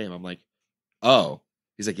popular game." I'm like, "Oh."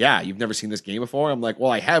 He's like, "Yeah, you've never seen this game before?" I'm like,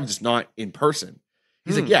 "Well, I have, just not in person."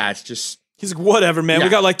 He's like, "Yeah, it's just." He's like, whatever, man. Yeah. We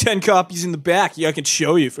got like 10 copies in the back. Yeah, I can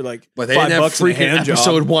show you for like But they $5 didn't have and a freaking hand job.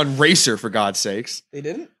 episode 1 Racer, for God's sakes. They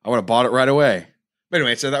didn't? I would have bought it right away. But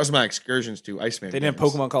anyway, so that was my excursions to Iceman. They didn't have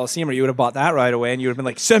games. Pokemon Coliseum, or you would have bought that right away, and you would have been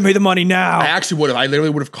like, send me the money now. I actually would have. I literally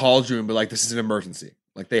would have called you and be like, "This is an emergency."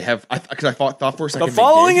 Like they have, because I thought for a second. The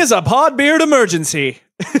following is a Podbeard emergency.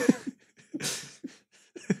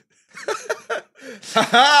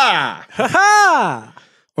 Ha Ha ha!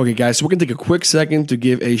 Okay, guys, so we're going to take a quick second to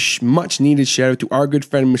give a much needed shout out to our good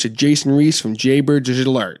friend, Mr. Jason Reese from Jaybird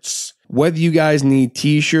Digital Arts. Whether you guys need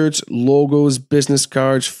t-shirts, logos, business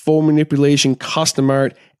cards, phone manipulation, custom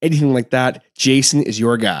art, anything like that, Jason is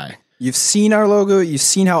your guy. You've seen our logo. You've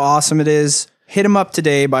seen how awesome it is. Hit him up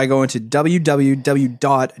today by going to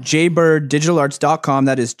www.jaybirddigitalarts.com.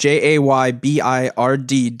 That is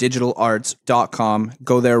JAYBIRD digitalarts.com.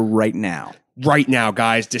 Go there right now. Right now,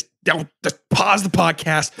 guys. Just pause the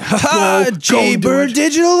podcast. Jaybird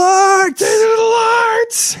Digital Arts. Digital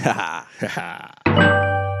Arts.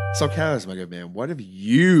 So, Kaz, my good man, what have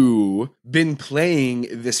you been playing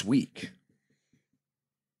this week?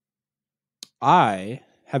 I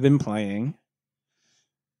have been playing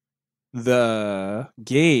the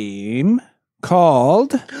game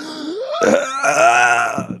called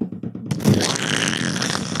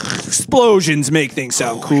Explosions Make Things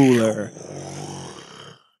Sound Cooler.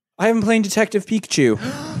 I have been playing Detective Pikachu,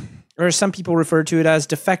 or some people refer to it as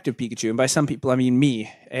Defective Pikachu, and by some people I mean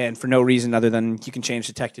me, and for no reason other than you can change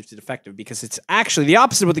Detective to Defective, because it's actually the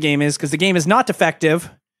opposite of what the game is, because the game is not defective,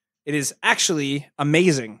 it is actually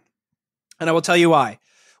amazing. And I will tell you why.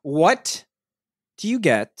 What do you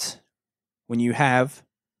get when you have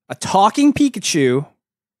a talking Pikachu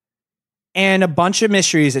and a bunch of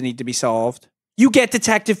mysteries that need to be solved? You get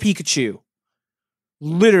Detective Pikachu.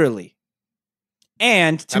 Literally.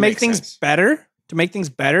 And to make things better,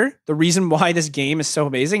 the reason why this game is so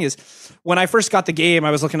amazing is when I first got the game,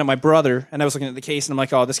 I was looking at my brother and I was looking at the case and I'm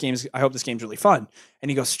like, I hope this game's really fun.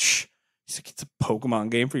 And he goes, shh. He's like, it's a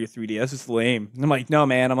Pokemon game for your 3DS. It's lame. And I'm like, no,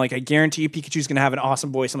 man. I'm like, I guarantee you Pikachu's going to have an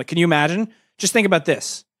awesome voice. I'm like, can you imagine? Just think about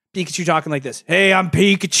this. Pikachu talking like this. Hey, I'm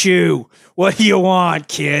Pikachu. What do you want,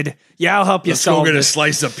 kid? Yeah, I'll help you solve Let's go get this. a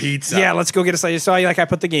slice of pizza. Yeah, let's go get a slice. So I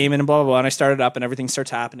put the game in and blah, blah, blah. And I started up and everything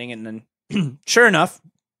starts happening. And then sure enough,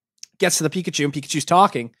 gets to the Pikachu and Pikachu's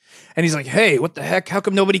talking. And he's like, hey, what the heck? How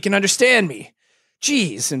come nobody can understand me?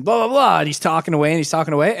 Jeez, and blah, blah, blah. And he's talking away and he's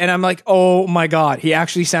talking away. And I'm like, oh my God, he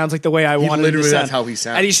actually sounds like the way I wanted him to sound. That's how he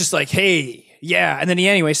sounds. And he's just like, hey, yeah. And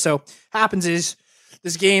then so happens is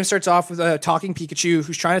this game starts off with a talking Pikachu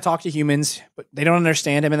who's trying to talk to humans, but they don't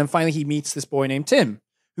understand him. And then finally he meets this boy named Tim,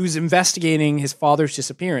 who's investigating his father's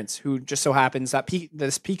disappearance, who just so happens that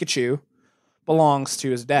this Pikachu belongs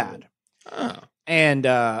to his dad. Oh. And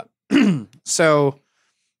so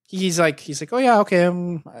he's like, oh yeah, okay,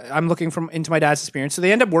 I'm looking into my dad's experience. So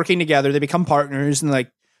they end up working together. They become partners, and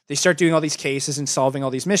like they start doing all these cases and solving all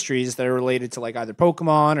these mysteries that are related to like either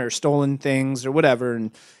Pokemon or stolen things or whatever.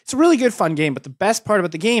 And it's a really good, fun game. But the best part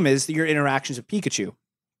about the game is your interactions with Pikachu,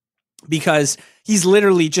 because he's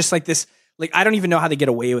literally just like this. Like, I don't even know how they get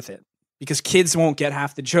away with it, because kids won't get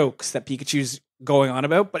half the jokes that Pikachu's going on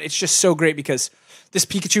about. But it's just so great because this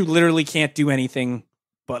Pikachu literally can't do anything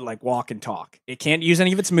but like walk and talk. It can't use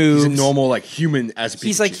any of its moves. He's a normal, like, human as Pikachu.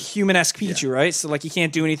 He's like human-esque Pikachu, right? So like he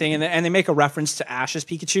can't do anything. And they make a reference to Ash's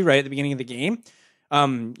Pikachu right at the beginning of the game.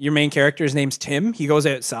 Your main character, his name's Tim. He goes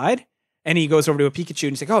outside and he goes over to a Pikachu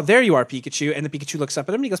and he's like, oh, there you are, Pikachu. And the Pikachu looks up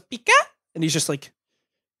at him and he goes, Pika? And he's just like,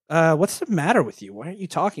 what's the matter with you? Why aren't you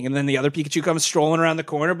talking? And then the other Pikachu comes strolling around the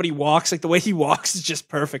corner, but he walks, like the way he walks is just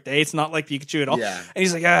perfect. It's not like Pikachu at all. Yeah. And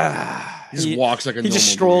he's like, He just walks like a He normal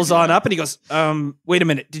just strolls dude, on yeah. up and he goes, wait a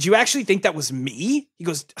minute. Did you actually think that was me? He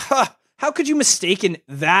goes, how could you mistaken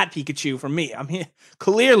that Pikachu for me? I mean,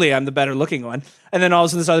 clearly I'm the better looking one. And then all of a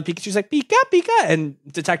sudden this other Pikachu's like, Pika, Pika. And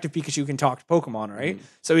Detective Pikachu can talk to Pokemon, right? Mm-hmm.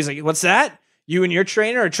 So he's like, what's that? You and your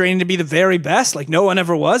trainer are training to be the very best, like no one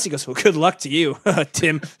ever was. He goes, well, good luck to you,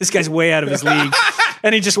 Tim. This guy's way out of his league.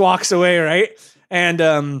 And he just walks away, right? And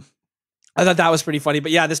I thought that was pretty funny.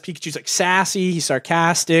 But yeah, this Pikachu's like sassy, he's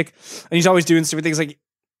sarcastic, and he's always doing stupid things.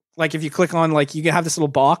 Like if you click on, like, you can have this little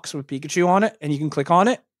box with Pikachu on it, and you can click on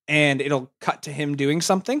it, and it'll cut to him doing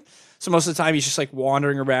something. So most of the time he's just like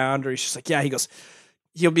wandering around, or he's just like, yeah,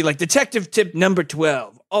 he'll be like, detective tip number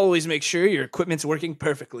 12, always make sure your equipment's working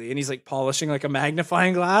perfectly. And he's like polishing like a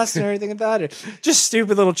magnifying glass and everything like that. Or just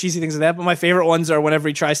stupid little cheesy things like that. But my favorite ones are whenever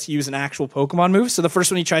he tries to use an actual Pokemon move. So the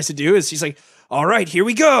first one he tries to do is he's like, all right, here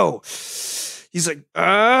we go. He's like,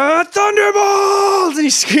 Thunderbolts! And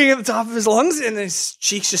he's screaming at the top of his lungs, and his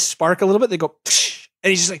cheeks just spark a little bit. They go, psh!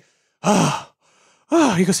 And he's just like,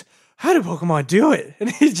 he goes, how do Pokemon do it? And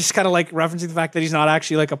he's just kind of like referencing the fact that he's not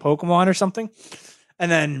actually like a Pokemon or something. And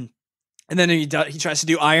then he tries to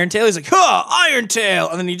do Iron Tail. He's like, Iron Tail.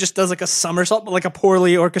 And then he just does like a somersault, but like a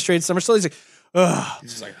poorly orchestrated somersault. He's like,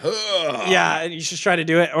 He's just like, yeah, and he's just trying to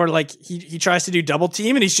do it. Or like he tries to do double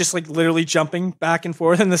team and he's just like literally jumping back and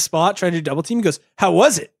forth in the spot trying to do double team. He goes, how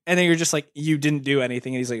was it? And then you're just like, you didn't do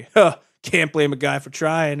anything. And he's like, can't blame a guy for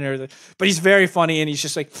trying and everything. But he's very funny, and he's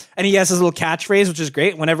just like, and he has his little catchphrase, which is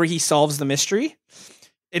great. Whenever he solves the mystery,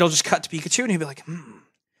 it'll just cut to Pikachu and he'll be like,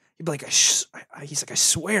 He'd be like, he's like, I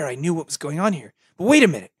swear I knew what was going on here. But wait a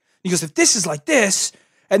minute. He goes, if this is like this,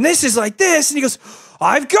 and this is like this, and he goes,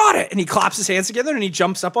 I've got it. And he claps his hands together and he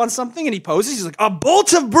jumps up on something and he poses. He's like, a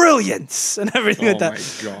bolt of brilliance and everything like that.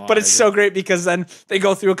 My God. But it's so great because then they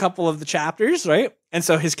go through a couple of the chapters, right? And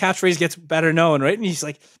so his catchphrase gets better known, right? And he's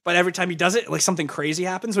like, but every time he does it, like something crazy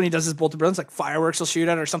happens when he does his bolt of brilliance, like fireworks will shoot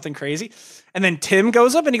out or something crazy. And then Tim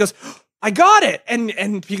goes up and he goes, I got it. And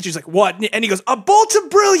Pikachu's like, what? And he goes, a bolt of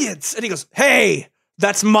brilliance. And he goes, hey,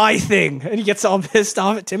 that's my thing. And he gets all pissed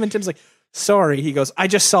off at Tim and Tim's like, sorry. He goes, I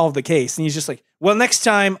just solved the case. And he's just like, well, next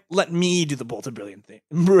time, let me do the bolt of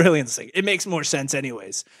brilliance thing. It makes more sense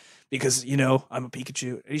anyways. Because, you know, I'm a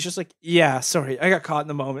Pikachu. And he's just like, yeah, sorry, I got caught in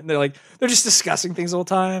the moment. And they're just discussing things the whole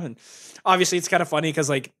time. And obviously it's kind of funny because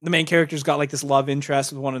like the main character's got like this love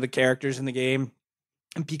interest with one of the characters in the game.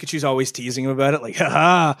 And Pikachu's always teasing him about it. Like,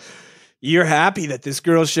 haha, you're happy that this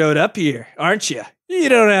girl showed up here, aren't you? You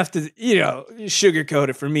don't have to, you know, sugarcoat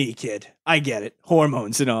it for me, kid. I get it.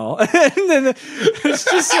 Hormones and all. And then it's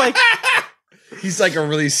just like... He's like a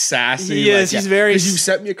really sassy. Yes, he's very. You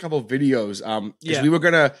sent me a couple of videos.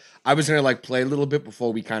 Because I was gonna like play a little bit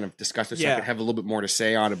before we kind of discussed it, so I could have a little bit more to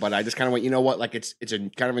say on it. But I just kind of went, you know what? Like it's a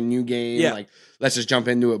kind of a new game. Yeah. Like let's just jump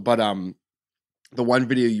into it. But the one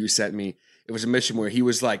video you sent me, it was a mission where he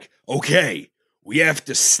was like, okay, we have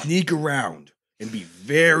to sneak around and be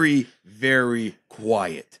very, very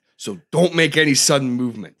quiet. So don't make any sudden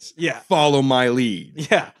movements. Yeah. Follow my lead.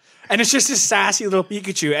 Yeah. And it's just this sassy little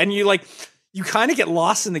Pikachu. And you kind of get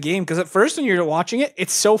lost in the game because at first when you're watching it,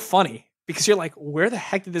 it's so funny because you're like, where the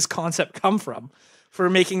heck did this concept come from for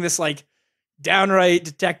making this like downright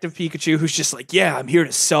detective Pikachu who's just like, yeah, I'm here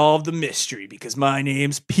to solve the mystery because my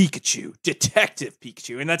name's Pikachu, Detective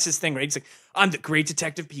Pikachu. And that's his thing, right? He's like, I'm the great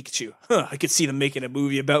Detective Pikachu. I could see them making a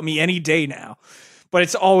movie about me any day now. But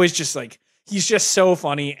it's always just like, he's just so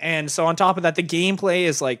funny. And so on top of that, the gameplay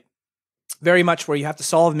is like very much where you have to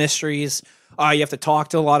solve mysteries. You have to talk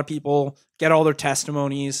to a lot of people, get all their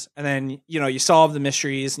testimonies, and then, you know, you solve the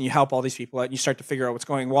mysteries and you help all these people out and you start to figure out what's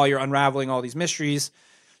going while you're unraveling all these mysteries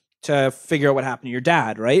to figure out what happened to your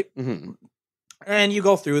dad, right? Mm-hmm. And you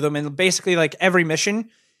go through them and basically like every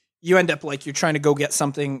mission, you end up like you're trying to go get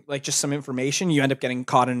something, like just some information, you end up getting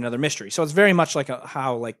caught in another mystery. So it's very much like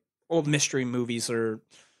how like old mystery movies or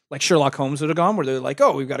like Sherlock Holmes would have gone where they're like,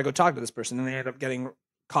 oh, we've got to go talk to this person. And they end up getting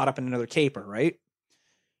caught up in another caper, right?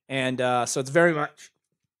 And so it's very much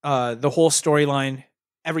the whole storyline.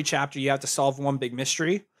 Every chapter you have to solve one big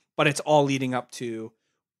mystery, but it's all leading up to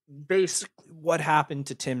basically what happened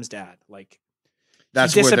to Tim's dad. Like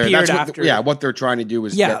That's he where disappeared after. what they're trying to do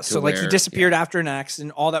is Yeah, get to so like he where- disappeared after an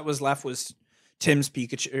accident. All that was left was Tim's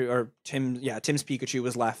Pikachu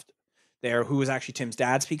was left there, who was actually Tim's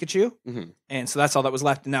dad's Pikachu. Mhm. And so that's all that was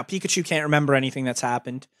left. And now Pikachu can't remember anything that's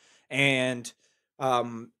happened. And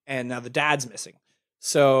now the dad's missing.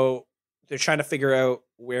 So they're trying to figure out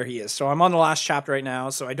where he is. So I'm on the last chapter right now,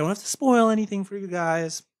 so I don't have to spoil anything for you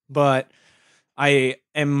guys, but I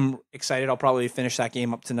am excited. I'll probably finish that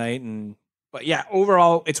game up tonight. But yeah,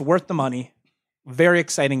 overall, it's worth the money. Very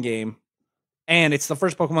exciting game. And it's the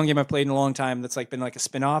first Pokemon game I've played in a long time that's like been like a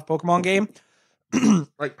spin-off Pokemon game.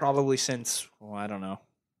 Like probably since, I don't know.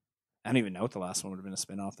 I don't even know what the last one would have been a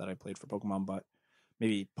spin-off that I played for Pokemon, but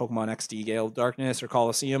maybe Pokemon XD Gale of Darkness or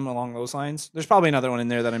Coliseum along those lines. There's probably another one in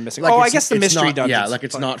there that I'm missing. Like I it's- guess the it's mystery not, dungeons. Yeah, like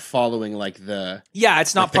it's not following like the Yeah,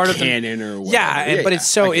 it's not like part the of the canon or whatever. Yeah, but it's I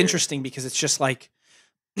so get it. interesting because it's just like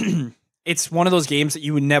it's one of those games that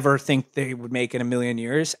you would never think they would make in a million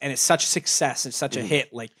years, and it's such a success. It's such a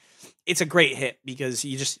hit. Like it's a great hit because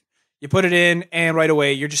you put it in, and right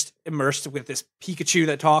away you're just immersed with this Pikachu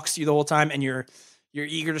that talks to you the whole time, and you're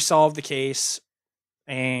eager to solve the case.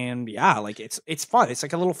 And yeah, like it's fun. It's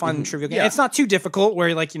like a little fun trivial game. Yeah. It's not too difficult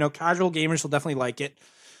where like, you know, casual gamers will definitely like it.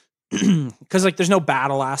 Because like there's no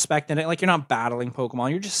battle aspect in it. Like you're not battling Pokemon,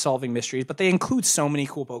 you're just solving mysteries. But they include so many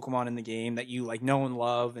cool Pokemon in the game that you like know and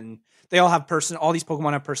love, and they all have all these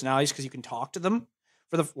Pokemon have personalities because you can talk to them.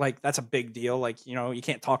 That's a big deal. Like, you know, you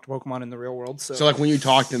can't talk to Pokemon in the real world. So like when you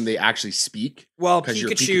talk to them, they actually speak. well, 'Cause you're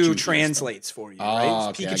Pikachu Pikachu translates for you, Oh, right?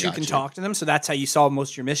 okay, I Pikachu got can you. talk to them, so that's how you solve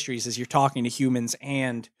most of your mysteries. Is you're talking to humans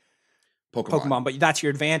and Pokemon, but that's your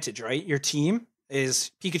advantage, right? Your team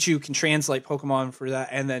is Pikachu can translate Pokemon for that,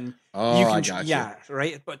 and then Oh, you can, I got you. yeah,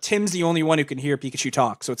 right. But Tim's the only one who can hear Pikachu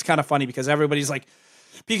talk, so it's kind of funny because everybody's like,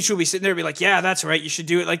 Pikachu will be sitting there and be like, "Yeah, that's right, you should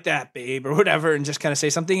do it like that, babe," or whatever, and just kind of say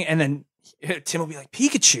something, and then Tim will be like,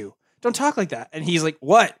 "Pikachu, don't talk like that," and he's like,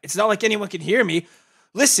 "What? It's not like anyone can hear me.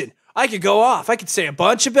 Listen, I could go off. I could say a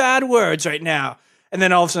bunch of bad words right now." And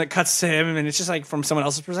then all of a sudden it cuts to him, and it's just like from someone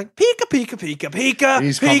else's perspective, like, Pika, Pika, Pika, Pika, And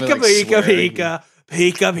he's probably, Pika, like, Pika, swearing. Pika,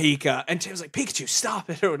 Pika Pika. And Tim's like, Pikachu, stop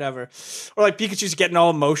it, or whatever. Or like Pikachu's getting all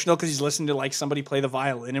emotional because he's listening to like somebody play the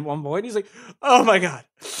violin at one point. He's like, oh my God.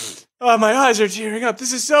 Oh, my eyes are tearing up.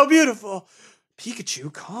 This is so beautiful.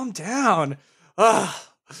 Pikachu, calm down.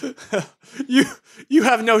 You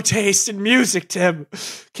have no taste in music, Tim.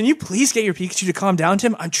 Can you please get your Pikachu to calm down,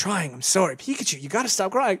 Tim? I'm trying. I'm sorry. Pikachu, you gotta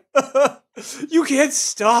stop crying. You can't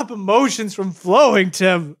stop emotions from flowing,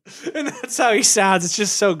 Tim. And that's how he sounds. It's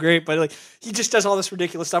just so great. But like he just does all this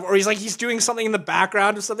ridiculous stuff. Or he's doing something in the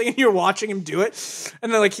background or something and you're watching him do it.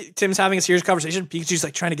 And then like Tim's having a serious conversation. Pikachu's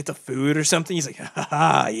like trying to get the food or something. He's like,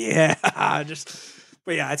 yeah.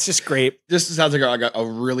 But yeah, it's just great. This sounds like a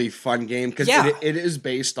really fun game because it is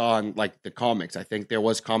based on like the comics. I think there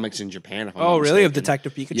was comics in Japan. If I'm not really? mistaken. Of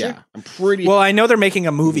Detective Pikachu? Yeah, I'm pretty. Well, I know they're making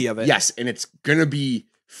a movie of it. Yes, and it's gonna be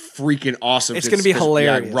freaking awesome. It's gonna be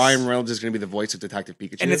hilarious. Yeah, Ryan Reynolds is gonna be the voice of Detective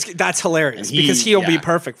Pikachu, and that's hilarious because he'll be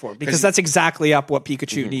perfect for it because that's exactly up what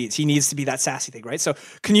Pikachu needs. He needs to be that sassy thing, right? So,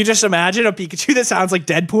 can you just imagine a Pikachu that sounds like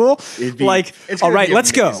Deadpool? All right,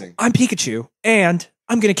 let's go. I'm Pikachu, and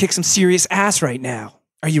I'm gonna kick some serious ass right now.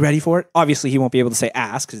 Are you ready for it? Obviously, he won't be able to say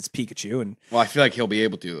ass because it's Pikachu. And well, I feel like he'll be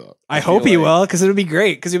able to, though. I hope he will because it'll be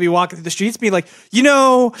great because he'll be walking through the streets being like,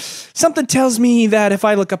 something tells me that if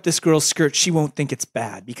I look up this girl's skirt, she won't think it's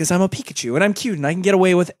bad because I'm a Pikachu and I'm cute and I can get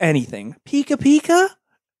away with anything. Pika Pika?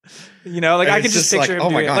 I can just picture him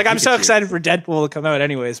doing it. Like, Pikachu. I'm so excited for Deadpool to come out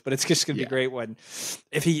anyways, but it's just going to be great when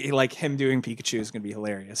if he, like, him doing Pikachu is going to be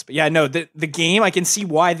hilarious. But yeah, no, the game, I can see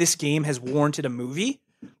why this game has warranted a movie.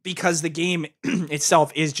 Because the game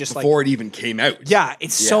itself is just before it even came out. Yeah,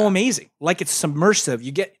 it's so amazing. Like it's submersive.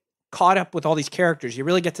 You get caught up with all these characters. You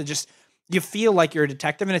really get to you feel like you're a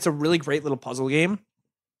detective, and it's a really great little puzzle game.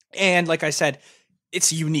 And like I said,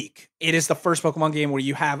 it's unique. It is the first Pokemon game where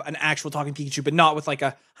you have an actual talking Pikachu, but not with like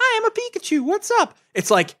a, hi, I'm a Pikachu, what's up?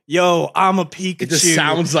 It's like, yo, I'm a Pikachu. It just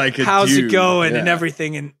sounds like a How's dude. It going? And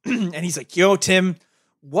everything. And and he's like, yo, Tim,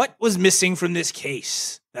 what was missing from this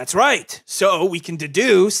case? That's right. So we can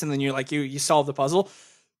deduce, and then you're like, you solve the puzzle.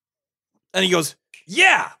 And he goes,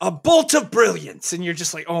 yeah, a bolt of brilliance. And you're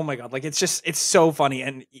just like, oh my God, like it's so funny.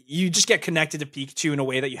 And you just get connected to Pikachu in a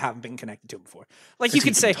way that you haven't been connected to him before. Like you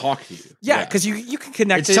could say, talk to you. Yeah, because you can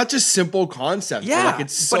connect. It's such a simple concept. Yeah, but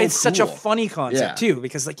it's cool. Such a funny concept too,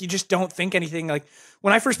 because like you just don't think anything. Like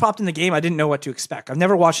when I first popped in the game, I didn't know what to expect. I've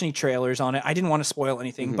never watched any trailers on it. I didn't want to spoil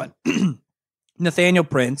anything, but Nathaniel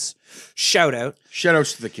Prince, shout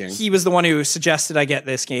outs to the king. He was the one who suggested I get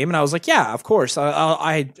this game, and I was like, yeah, of course.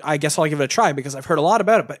 I guess I'll give it a try because I've heard a lot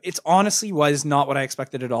about it, but it's honestly was not what I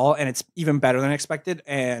expected at all, and it's even better than I expected.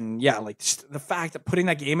 And yeah, like just the fact that putting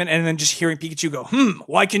that game in and then just hearing Pikachu go,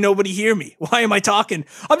 why can nobody hear me? Why am I talking?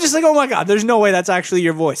 I'm just like, oh my God, there's no way that's actually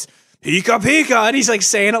your voice. Pika Pika, and he's like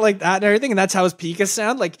saying it like that and everything, and that's how his Pika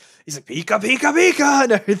sound. Like he's like Pika Pika Pika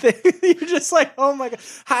and everything. You're just like, oh my God,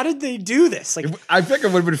 how did they do this? Like, I think it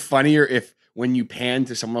would have been funnier if when you pan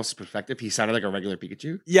to someone else's perspective, he sounded like a regular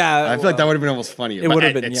Pikachu. Yeah, I feel like that would have been almost funnier. It would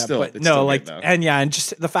have been, but no, like, and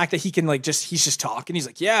just the fact that he can like he's just talking. He's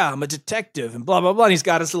like, yeah, I'm a detective and blah blah blah. And he's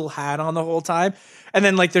got his little hat on the whole time. And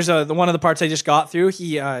then like there's one of the parts I just got through.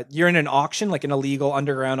 You're in an auction, like an illegal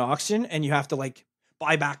underground auction, and you have to like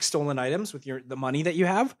buy back stolen items with the money that you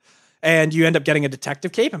have. And you end up getting a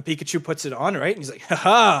detective cape, and Pikachu puts it on, right? And he's like,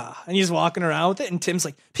 haha. And he's walking around with it. And Tim's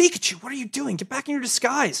like, Pikachu, what are you doing? Get back in your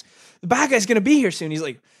disguise. The bad guy's going to be here soon. He's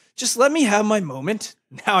like, just let me have my moment.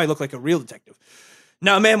 Now I look like a real detective.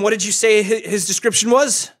 Now, ma'am, what did you say his description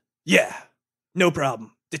was? Yeah, no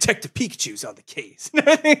problem. Detective Pikachu's on the case.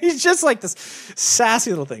 He's just like this sassy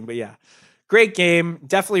little thing. But yeah. Great game,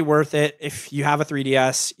 definitely worth it. If you have a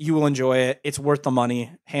 3DS, you will enjoy it. It's worth the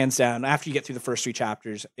money, hands down. After you get through the first 3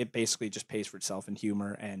 chapters, it basically just pays for itself in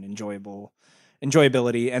humor and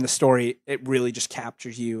enjoyability. And the story, it really just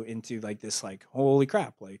captures you into like this, like, holy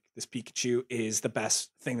crap, like this Pikachu is the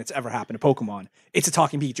best thing that's ever happened to Pokemon. It's a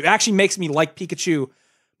talking Pikachu. It actually makes me like Pikachu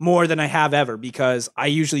more than I have ever because I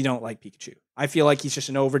usually don't like Pikachu. I feel like he's just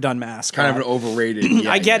an overdone mascot. Kind of an overrated.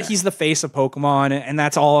 I get he's the face of Pokemon, and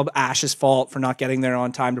that's all Ash's fault for not getting there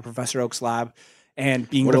on time to Professor Oak's lab and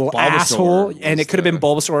being a little asshole. And it could have been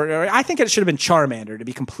Bulbasaur. Or I think it should have been Charmander, to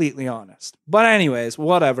be completely honest. But anyways,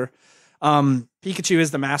 whatever. Pikachu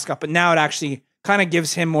is the mascot, but now it actually kind of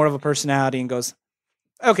gives him more of a personality and goes,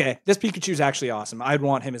 okay, this Pikachu's actually awesome. I'd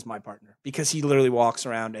want him as my partner because he literally walks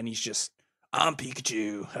around and he's just, I'm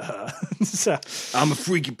Pikachu. So, I'm a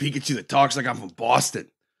freaking Pikachu that talks like I'm from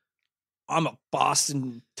Boston. I'm a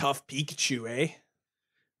Boston tough Pikachu, eh?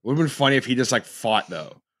 Would have been funny if he just like fought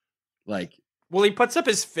though. Like, well, he puts up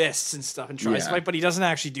his fists and stuff and tries to fight, but he doesn't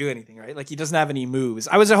actually do anything, right? Like he doesn't have any moves.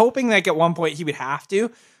 I was hoping like at one point he would have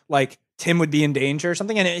to like Tim would be in danger or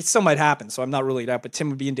something, and it still might happen. So I'm not ruling it out, but Tim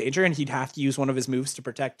would be in danger, and he'd have to use one of his moves to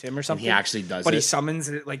protect Tim or something. He actually does but it. he summons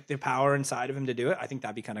like the power inside of him to do it. I think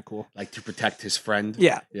that'd be kind of cool. Like to protect his friend.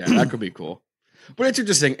 Yeah. Yeah, that could be cool. But it's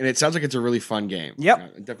interesting, and it sounds like it's a really fun game.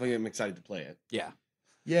 Yep. Definitely am excited to play it. Yeah.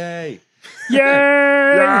 Yay.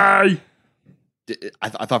 Yay! I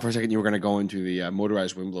thought for a second you were going to go into the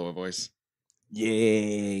motorized windblower voice.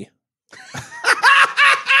 Yay!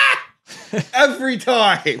 Every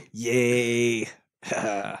time. Yay!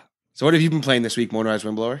 So what have you been playing this week, motorized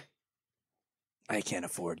windblower? I can't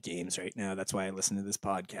afford games right now. That's why I listen to this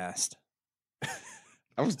podcast.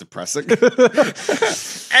 That was depressing.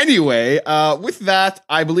 Anyway, with that,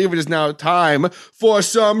 I believe it is now time for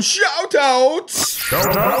some shout-outs.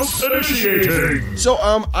 Shoutouts initiating. So,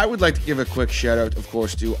 I would like to give a quick shout-out, of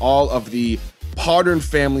course, to all of the Podern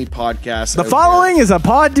Family podcasts. The following is a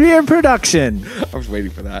Podbeer production. I was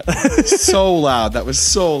waiting for that. So loud. That was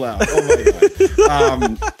so loud. Oh my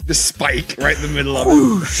god. The spike right in the middle of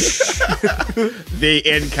it. The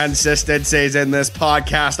inconsistencies in this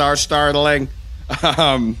podcast are startling.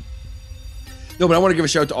 No, but I want to give a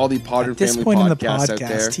shout out to all the Podern At this Family point in the podcasts out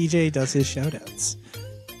there. podcast, TJ does his shoutouts.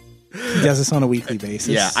 He does this on a weekly basis.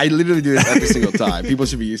 Yeah, I literally do this every single time. People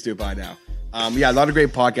should be used to it by now. Yeah, a lot of great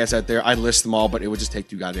podcasts out there. I'd list them all, but it would just take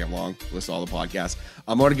too goddamn long to list all the podcasts.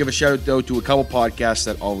 I want to give a shout out, though, to a couple podcasts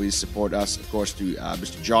that always support us. Of course, to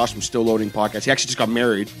Mr. Josh from Still Loading Podcast. He actually just got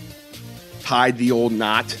married. Tied the old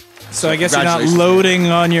knot. So I guess you're not Congratulations. loading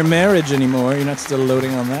on your marriage anymore. You're not still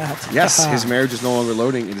loading on that. Yes, his marriage is no longer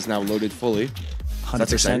loading. It is now loaded fully. So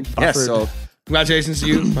that's 100% exciting. buffered. Yes, so congratulations to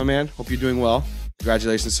you, my man. Hope you're doing well.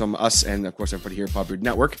 Congratulations from us and, of course, everybody here at Podbeard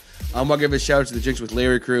Network. I'll give a shout out to the Jinx with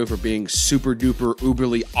Larry crew for being super duper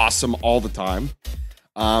uberly awesome all the time.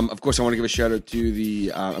 Of course, I want to give a shout out to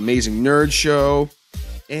the Amazing Nerd Show.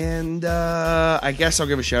 And I guess I'll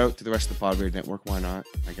give a shout out to the rest of the Podbeard Network. Why not?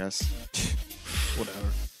 I guess. Whatever.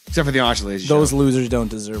 Except for the Honest Lazy Those Show. losers don't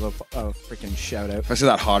deserve a freaking shout out. Especially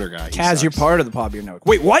that hotter guy. He Kaz, you're sucks. part of the Podbeer Network.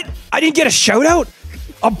 Wait, what? I didn't get a shout out?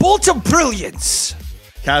 A bolt of brilliance.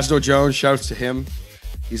 Casdo Jones, shouts to him.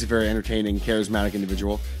 He's a very entertaining, charismatic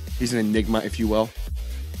individual. He's an enigma, if you will.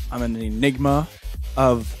 I'm an enigma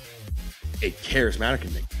of A charismatic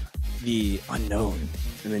enigma. the unknown.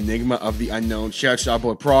 An enigma of the unknown. Shouts to our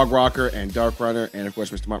boy Prog Rocker and Dark Runner, and of course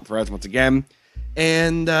Mr. Martin Perez once again.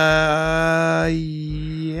 And yeah,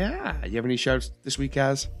 you have any shouts this week,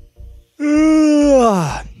 Kaz?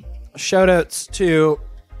 Shout outs to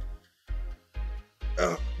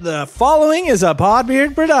the following is a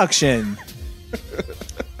Podbeard production.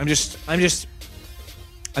 I'm just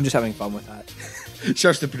having fun with that.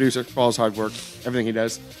 Shouts to the producer for all his hard work, everything he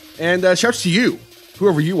does, and shouts to you,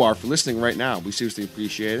 whoever you are, for listening right now. We seriously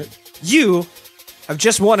appreciate it. You have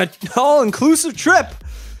just won an all-inclusive trip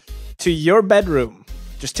to your bedroom.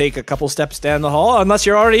 Just take a couple steps down the hall. Unless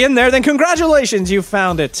you're already in there, then congratulations, you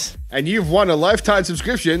found it. And you've won a lifetime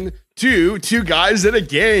subscription to Two Guys in a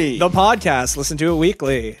Game. The podcast. Listen to it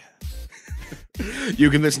weekly. You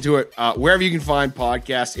can listen to it wherever you can find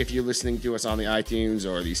podcasts. If you're listening to us on the iTunes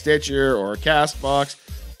or the Stitcher or Castbox,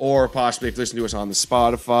 or possibly if you listen to us on the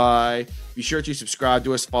Spotify, be sure to subscribe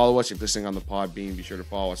to us, follow us. If you're listening on the Podbean, be sure to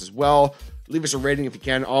follow us as well. Leave us a rating if you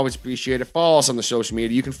can. Always appreciate it. Follow us on the social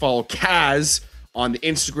media. You can follow Kaz on the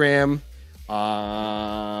Instagram.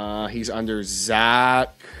 He's under Zach.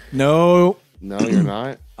 No, No, you're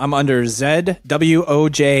not. I'm under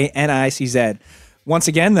ZWOJNICZ. Once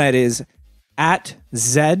again, that is at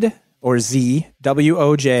Z or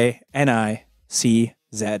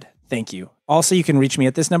ZWOJNICZ. Thank you. Also, you can reach me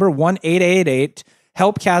at this number, 1-888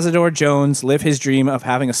 Help Cazador Jones live his dream of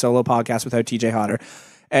having a solo podcast without TJ Hodder.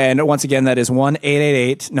 And once again, that is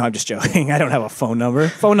 1-888. No, I'm just joking. I don't have a phone number.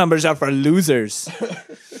 Phone numbers are for losers.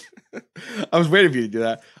 I was waiting for you to do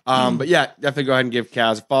that. But yeah, definitely go ahead and give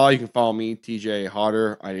Kaz a follow. You can follow me, TJ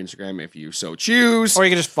Hodder, on Instagram if you so choose. Or you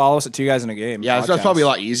can just follow us at Two Guys in a Game. Yeah, that's podcast. probably a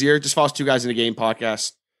lot easier. Just follow us, Two Guys in a Game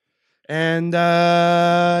podcast. And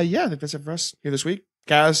yeah, I think that's it for us here this week.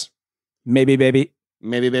 Kaz, Maybe, baby.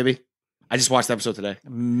 maybe, baby. I just watched the episode today.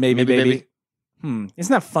 Maybe, baby. Isn't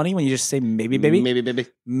that funny when you just say maybe, baby? Maybe, baby.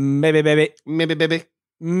 Maybe, baby. Maybe, baby.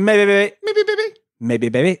 Maybe, baby. Maybe, baby. Maybe,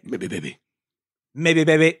 baby. Maybe, baby. Maybe,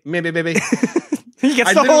 baby. Maybe, baby. He gets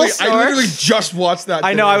I the whole literally story. just watched that.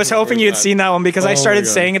 I know. I was hoping you'd seen that one because Oh I my started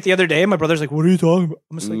God. saying it the other day. And my brother's like, "What are you talking about?"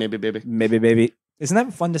 I'm just like, Maybe, baby. "Maybe, baby." Isn't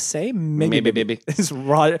that fun to say? Maybe, baby. It's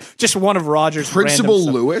just one of Roger's Principal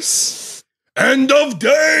random Lewis. End of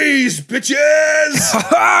days, bitches.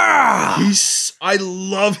 stuff. I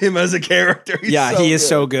love him as a character. He's Yeah, he is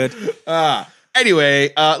so good.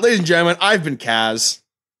 Anyway, ladies and gentlemen, I've been Kaz.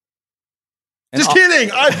 And Just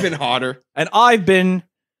kidding. I've been hotter. And I've been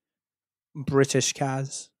British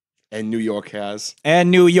Kaz. And New York has.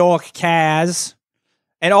 And New York Kaz.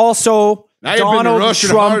 And also Now you've been Donald Russian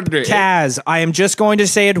Trump harder. Kaz. I am just going to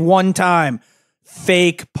say it one time.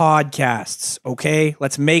 Fake podcasts, okay?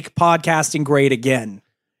 Let's make podcasting great again.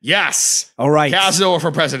 Yes. All right. Cazzo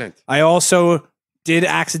for president. I also did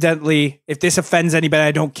accidentally, if this offends anybody,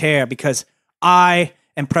 I don't care because I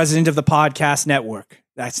am president of the podcast network.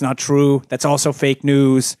 That's not true. That's also fake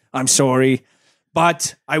news. I'm sorry.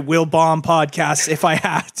 But I will bomb podcasts if I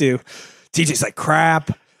have to. TJ's like, crap,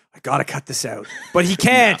 I gotta cut this out. But he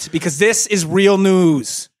can't because this is real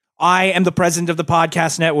news. I am the president of the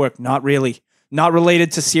podcast network. Not really. Not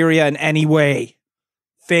related to Syria in any way.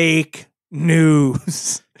 Fake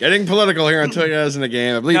news. Getting political here until you guys in the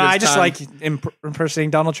game. I believe No, it's I just time. like impersonating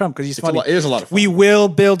Donald Trump because he's funny. It is a lot of fun. We will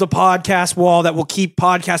build a podcast wall that will keep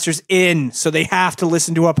podcasters in, so they have to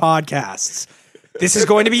listen to our podcasts. This is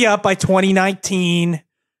going to be up by 2019.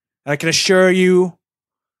 I can assure you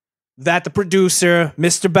that the producer,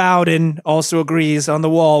 Mr. Bowden, also agrees on the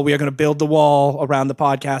wall. We are going to build the wall around the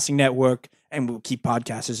podcasting network, and we'll keep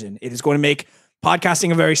podcasters in. It is going to make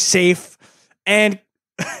podcasting a very safe and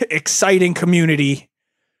exciting community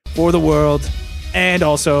for the world and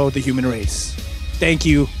also the human race. Thank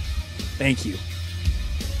you. Thank you.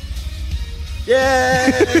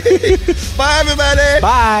 Yay! Bye, everybody.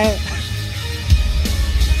 Bye.